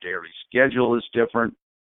different. Their daily schedule is different,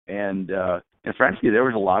 and frankly, there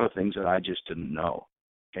was a lot of things that I just didn't know.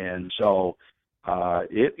 And so,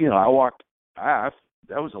 it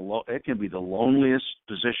can be the loneliest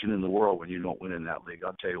position in the world when you don't win in that league.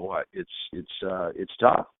 I'll tell you what, it's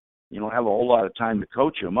tough. You don't have a whole lot of time to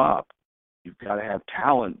coach them up. You've got to have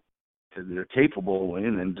talent that are capable of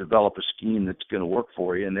winning and develop a scheme that's going to work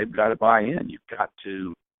for you, and they've got to buy in. You've got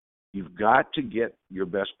to get your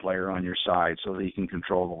best player on your side so that he can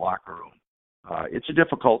control the locker room. It's a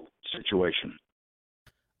difficult situation.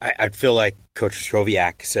 I feel like Coach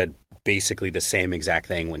Stroviak said basically the same exact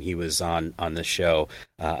thing when he was on the show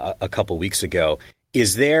a couple weeks ago.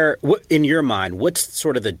 Is there, in your mind, what's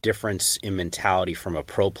sort of the difference in mentality from a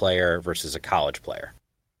pro player versus a college player?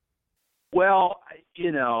 Well,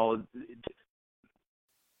 there's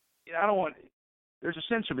a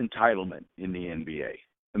sense of entitlement in the NBA.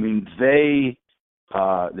 I mean, they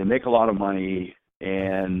make a lot of money,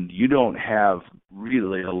 and you don't have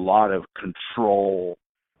really a lot of control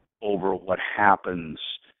over what happens.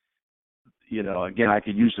 Again, I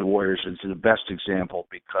could use the Warriors as the best example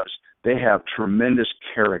because they have tremendous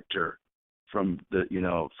character from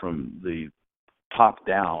the top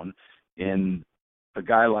down, and a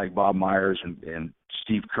guy like Bob Myers and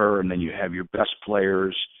Steve Kerr, and then you have your best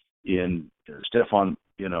players in Stephon,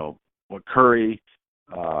 Curry,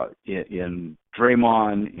 in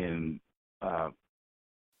Draymond, in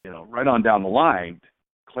right on down the line,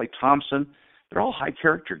 Klay Thompson. They're all high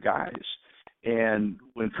character guys. And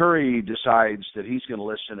when Curry decides that he's going to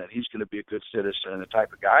listen and he's going to be a good citizen and the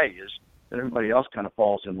type of guy he is, then everybody else kind of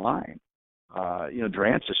falls in line.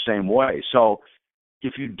 Durant's the same way. So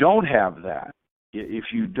if you don't have that,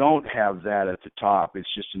 at the top,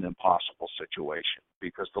 it's just an impossible situation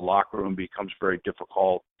because the locker room becomes very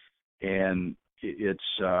difficult. And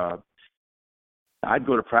I'd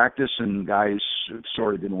go to practice and guys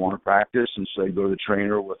sort of didn't want to practice, and so they'd go to the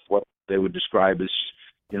trainer with what they would describe as,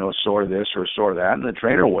 a sore of this or a sore of that, and the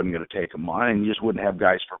trainer wasn't going to take them on, and you just wouldn't have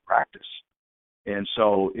guys for practice. And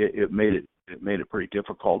so it made it pretty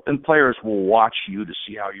difficult. And players will watch you to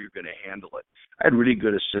see how you're going to handle it. I had really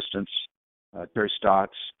good assistants, Terry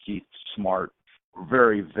Stotts, Keith Smart,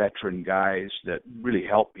 very veteran guys that really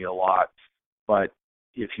helped me a lot. But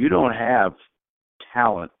if you don't have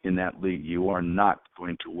talent in that league, you are not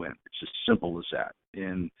going to win. It's as simple as that.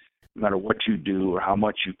 And no matter what you do or how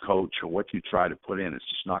much you coach or what you try to put in, it's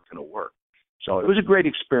just not going to work. So it was a great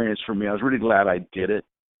experience for me. I was really glad I did it.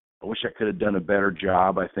 I wish I could have done a better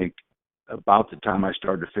job. I think about the time I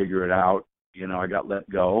started to figure it out, I got let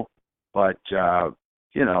go. But,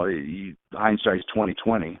 hindsight's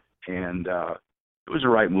 20/20, and it was the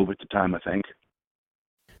right move at the time, I think.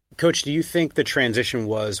 Coach, do you think the transition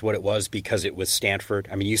was what it was because it was Stanford?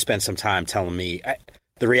 I mean, you spent some time telling me.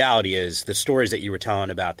 The reality is the stories that you were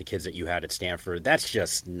telling about the kids that you had at Stanford, that's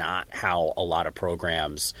just not how a lot of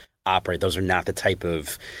programs operate. Those are not the type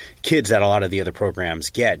of kids that a lot of the other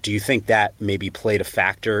programs get. Do you think that maybe played a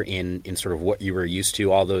factor in sort of what you were used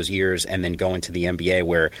to all those years and then going to the NBA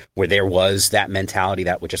where there was that mentality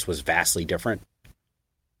that just was vastly different?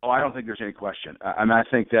 Oh, I don't think there's any question. I mean, I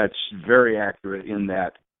think that's very accurate in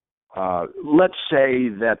that, let's say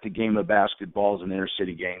that the game of basketball is an inner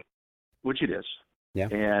city game, which it is. Yeah.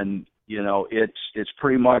 And, you know, it's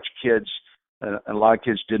pretty much kids, a lot of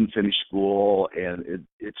kids didn't finish school, and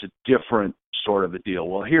it's a different sort of a deal.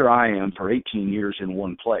 Well, here I am for 18 years in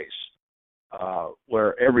one place,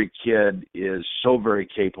 where every kid is so very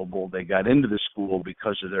capable. They got into the school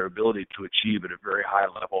because of their ability to achieve at a very high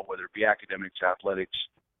level, whether it be academics, athletics,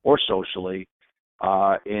 or socially.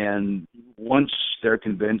 And once they're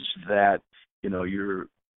convinced that, you know, you're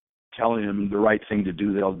telling them the right thing to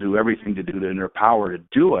do, they'll do everything to do it in their power to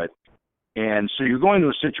do it. And so you're going to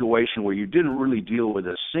a situation where you didn't really deal with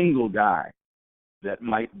a single guy that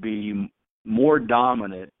might be more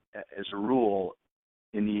dominant as a rule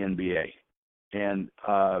in the NBA. And,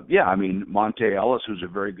 I mean, Monte Ellis, who's a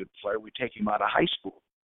very good player, we take him out of high school,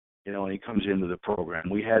 you know, and he comes into the program.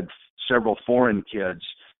 We had several foreign kids,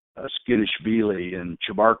 Skidishvili and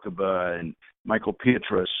Chabarkaba and Michael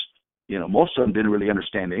Pietrus. You know, most of them didn't really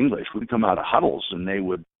understand English. We'd come out of huddles, and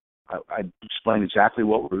I'd explain exactly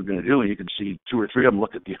what we were going to do, and you could see two or three of them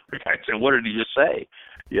look at the other guy and say, "What did he just say?"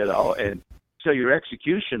 You know, and so your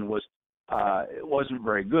execution was it wasn't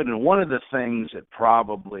very good. And one of the things that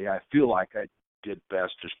probably I feel like I did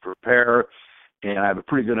best is prepare, and I have a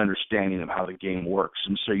pretty good understanding of how the game works.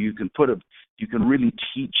 And so you can really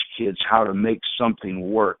teach kids how to make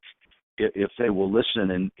something work if they will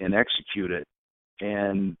listen and execute it.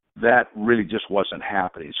 And that really just wasn't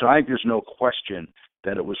happening. So I think there's no question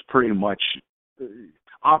that it was pretty much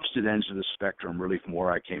opposite ends of the spectrum, really, from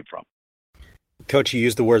where I came from. Coach, you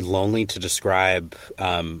used the word lonely to describe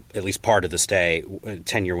at least part of the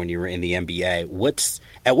tenure when you were in the NBA.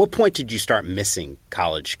 At what point did you start missing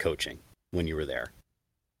college coaching when you were there?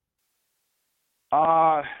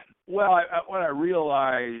 Well, what I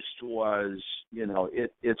realized was, you know,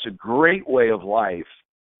 it's a great way of life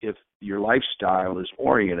if your lifestyle is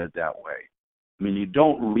oriented that way. I mean, you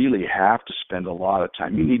don't really have to spend a lot of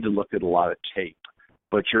time. You need to look at a lot of tape,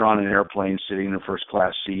 but you're on an airplane sitting in a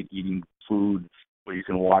first-class seat eating food where you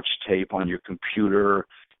can watch tape on your computer.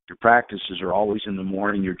 Your practices are always in the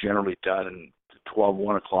morning. You're generally done at 12,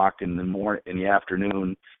 1 o'clock in the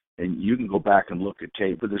afternoon, and you can go back and look at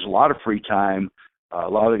tape. But there's a lot of free time. A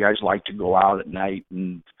lot of the guys like to go out at night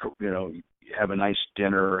and, you know, have a nice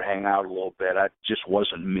dinner or hang out a little bit. That just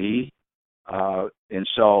wasn't me. And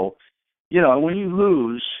so, you know, when you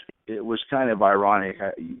lose, it was kind of ironic.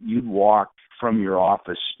 You'd walk from your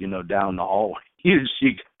office, you know, down the hallway. You'd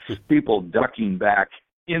see people ducking back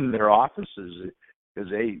in their offices because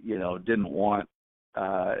they, you know, didn't want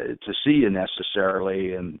to see you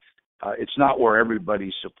necessarily. And it's not where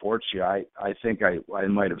everybody supports you. I think I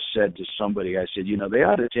might have said to somebody, I said, you know, they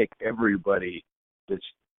ought to take everybody that's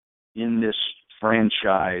in this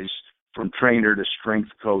franchise, from trainer to strength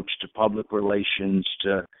coach to public relations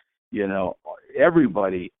to, you know,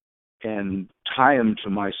 everybody, and tie them to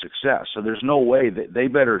my success. So there's no way that they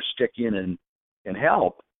better stick in and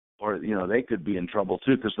help, or, you know, they could be in trouble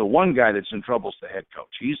too, because the one guy that's in trouble is the head coach.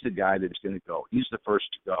 He's the guy that's going to go. He's the first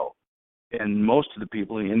to go. And most of the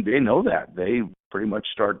people in the NBA know that. They pretty much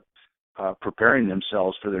start preparing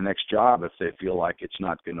themselves for their next job if they feel like it's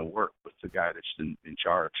not going to work with the guy that's in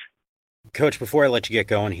charge. Coach, before I let you get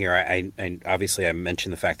going here, I obviously I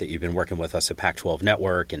mentioned the fact that you've been working with us at Pac-12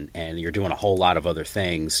 Network, and you're doing a whole lot of other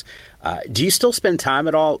things. Do you still spend time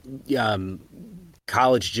at all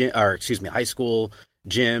high school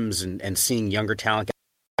gyms and seeing younger talent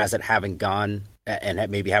guys that haven't gone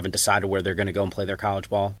and maybe haven't decided where they're going to go and play their college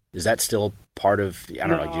ball? Is that still part of, I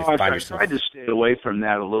don't know, do you find yourself? I tried to stay away from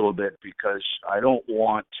that a little bit because I don't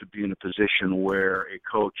want to be in a position where a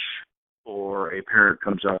coach or a parent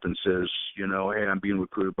comes up and says, you know, hey, I'm being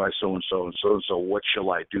recruited by so-and-so and so-and-so, what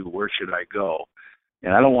shall I do? Where should I go?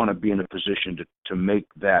 And I don't want to be in a position to make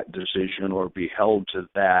that decision or be held to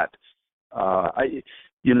that.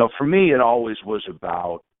 For me, it always was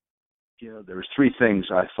about, you know, there was three things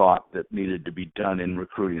I thought that needed to be done in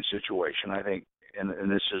recruiting situation. I think, and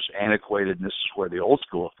this is antiquated, and this is where the old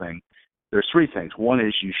school thing, there's three things. One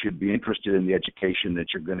is you should be interested in the education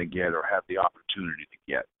that you're going to get or have the opportunity to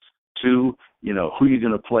get. Two, you know, who you're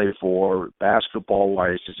going to play for,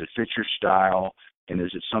 basketball-wise, does it fit your style, and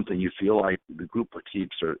is it something you feel like the group of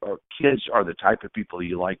kids are the type of people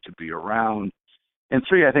you like to be around? And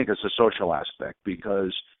three, I think it's a social aspect,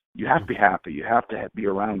 because you have to be happy. You have to be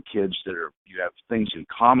around kids that you have things in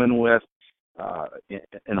common with,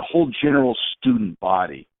 and a whole general student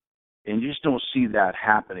body. And you just don't see that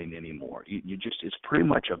happening anymore. It's pretty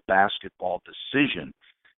much a basketball decision.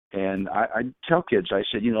 And I tell kids, I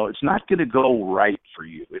said, you know, it's not going to go right for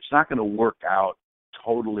you. It's not going to work out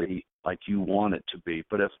totally like you want it to be.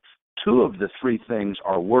 But if two of the three things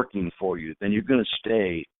are working for you, then you're going to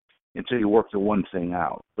stay until you work the one thing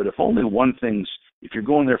out. But if only one thing's, if you're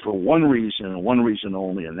going there for one reason and one reason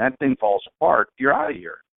only, and that thing falls apart, you're out of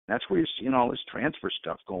here. That's where you're seeing all this transfer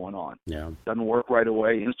stuff going on. Yeah. Doesn't work right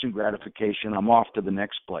away, instant gratification, I'm off to the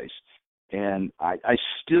next place. And I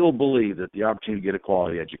still believe that the opportunity to get a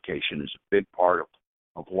quality education is a big part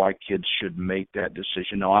of why kids should make that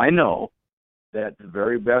decision. Now, I know that the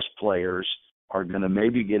very best players are going to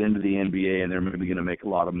maybe get into the NBA and they're maybe going to make a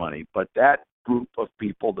lot of money. But that group of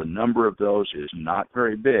people, the number of those is not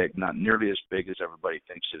very big, not nearly as big as everybody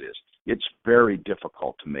thinks it is. It's very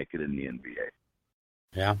difficult to make it in the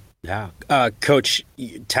NBA. Yeah. Coach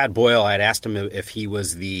Tad Boyle, I had asked him if he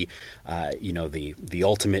was the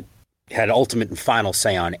ultimate, had ultimate and final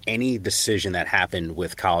say on any decision that happened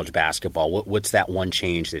with college basketball. What's that one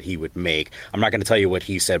change that he would make? I'm not going to tell you what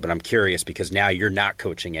he said, but I'm curious because now you're not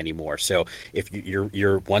coaching anymore. So if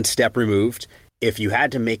you're one step removed, if you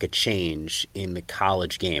had to make a change in the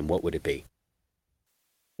college game, what would it be?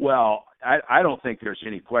 Well, I don't think there's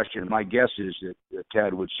any question. My guess is that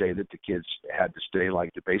Ted would say that the kids had to stay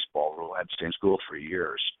like the baseball rule, had to stay in school for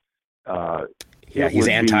years. He's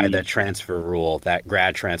anti that transfer rule, that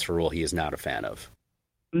grad transfer rule. He is not a fan of.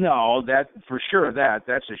 No, that for sure. That's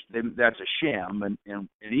a sham, and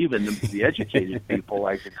even the educated people,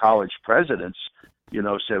 like the college presidents,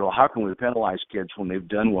 said, well, how can we penalize kids when they've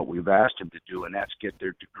done what we've asked them to do, and that's get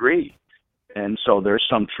their degree? And so there's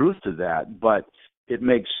some truth to that, but it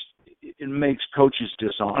makes coaches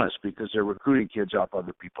dishonest because they're recruiting kids off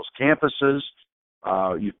other people's campuses.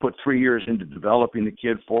 You put 3 years into developing the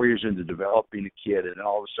kid, 4 years into developing the kid, and then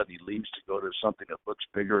all of a sudden he leaves to go to something that looks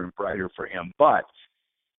bigger and brighter for him. But,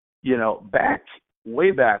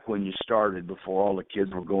 way back when you started, before all the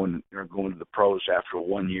kids were going to the pros after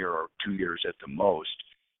 1 year or 2 years at the most,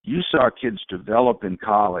 you saw kids develop in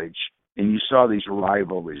college, and you saw these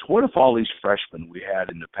rivalries. What if all these freshmen we had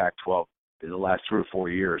in the Pac-12 in the last 3 or 4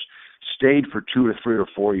 years stayed for 2 or 3 or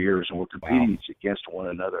 4 years and were competing against one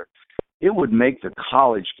another? It would make the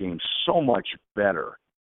college game so much better.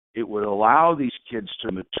 It would allow these kids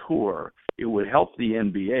to mature. It would help the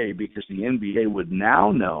NBA because the NBA would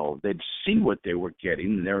now know, they'd see what they were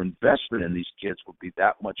getting, and their investment in these kids would be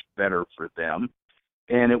that much better for them.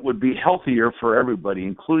 And it would be healthier for everybody,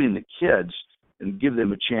 including the kids, and give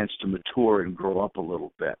them a chance to mature and grow up a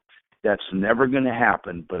little bit. That's never going to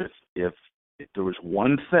happen, but if there was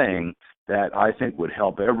one thing that I think would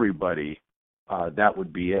help everybody, that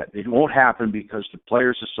would be it. It won't happen because the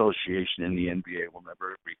Players Association and the NBA will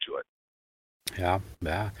never agree to it.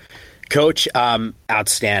 Yeah. Coach,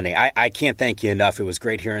 outstanding. I can't thank you enough. It was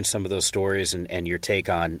great hearing some of those stories and your take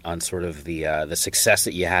on sort of the success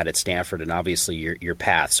that you had at Stanford and obviously your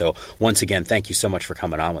path. So once again, thank you so much for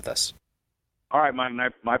coming on with us. All right,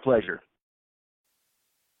 my pleasure.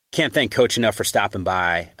 Can't thank Coach enough for stopping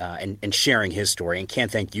by and sharing his story, and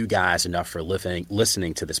can't thank you guys enough for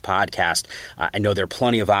listening to this podcast. I know there are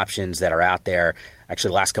plenty of options that are out there.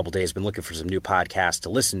 Actually, the last couple of days, I've been looking for some new podcasts to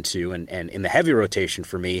listen to, and in the heavy rotation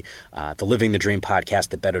for me, the Living the Dream podcast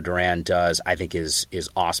that Beto Duran does, I think is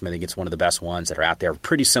awesome. I think it's one of the best ones that are out there.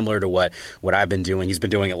 Pretty similar to what I've been doing. He's been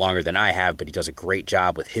doing it longer than I have, but he does a great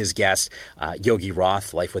job with his guests. Yogi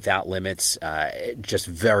Roth, Life Without Limits, just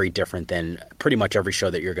very different than pretty much every show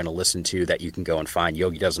that you're going to listen to that you can go and find.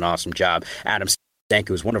 Yogi does an awesome job. Adam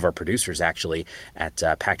Stanko is one of our producers, actually, at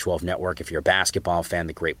Pac-12 Network. If you're a basketball fan,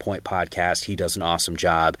 the Great Point podcast, he does an awesome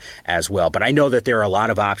job as well. But I know that there are a lot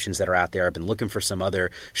of options that are out there. I've been looking for some other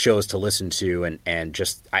shows to listen to, and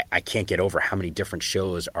just I can't get over how many different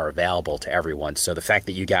shows are available to everyone. So the fact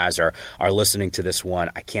that you guys are listening to this one,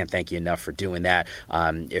 I can't thank you enough for doing that.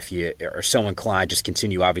 If you are so inclined, just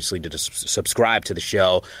continue, obviously, to subscribe to the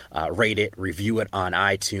show, rate it, review it on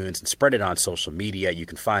iTunes, and spread it on social media. You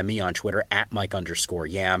can find me on Twitter at Mike_Yam.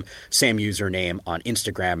 Same username on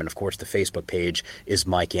Instagram, and of course the Facebook page is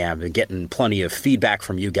Mike Yam. Been getting plenty of feedback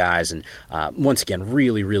from you guys, and once again,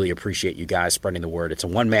 really appreciate you guys spreading the word. It's a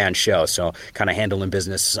one-man show, so kind of handling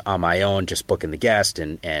business on my own, just booking the guest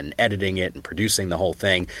and editing it and producing the whole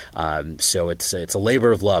thing. So it's a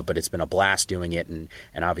labor of love, but it's been a blast doing it, and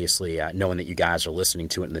obviously knowing that you guys are listening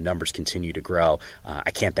to it and the numbers continue to grow.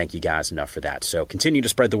 I can't thank you guys enough for that. So continue to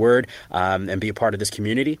spread the word and be a part of this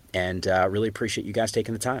community, and really appreciate you guys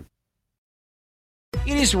taking the time.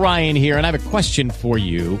 It is Ryan here, and I have a question for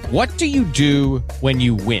you. What do you do when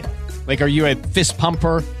you win? Like, are you a fist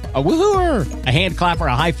pumper, a woo-hooer, a hand clapper,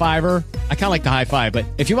 a high fiver? I kind of like the high five, but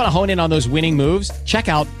if you want to hone in on those winning moves, check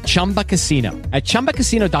out Chumba Casino. At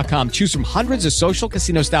ChumbaCasino.com, choose from hundreds of social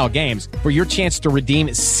casino style games for your chance to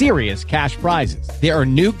redeem serious cash prizes. There are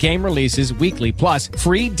new game releases weekly, plus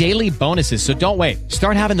free daily bonuses. So don't wait.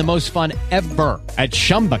 Start having the most fun ever at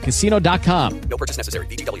ChumbaCasino.com. No purchase necessary.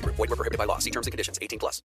 VGW Group. Void where prohibited by law. See terms and conditions.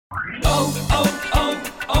 18+.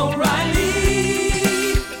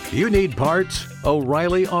 O'Reilly. You need parts?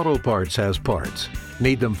 O'Reilly Auto Parts has parts.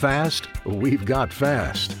 Need them fast? We've got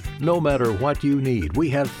fast. No matter what you need, we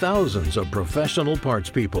have thousands of professional parts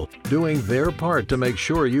people doing their part to make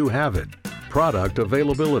sure you have it. Product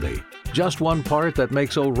availability. Just one part that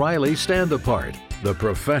makes O'Reilly stand apart. The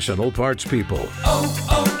professional parts people.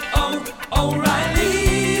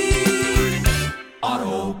 O'Reilly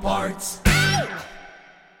Auto Parts.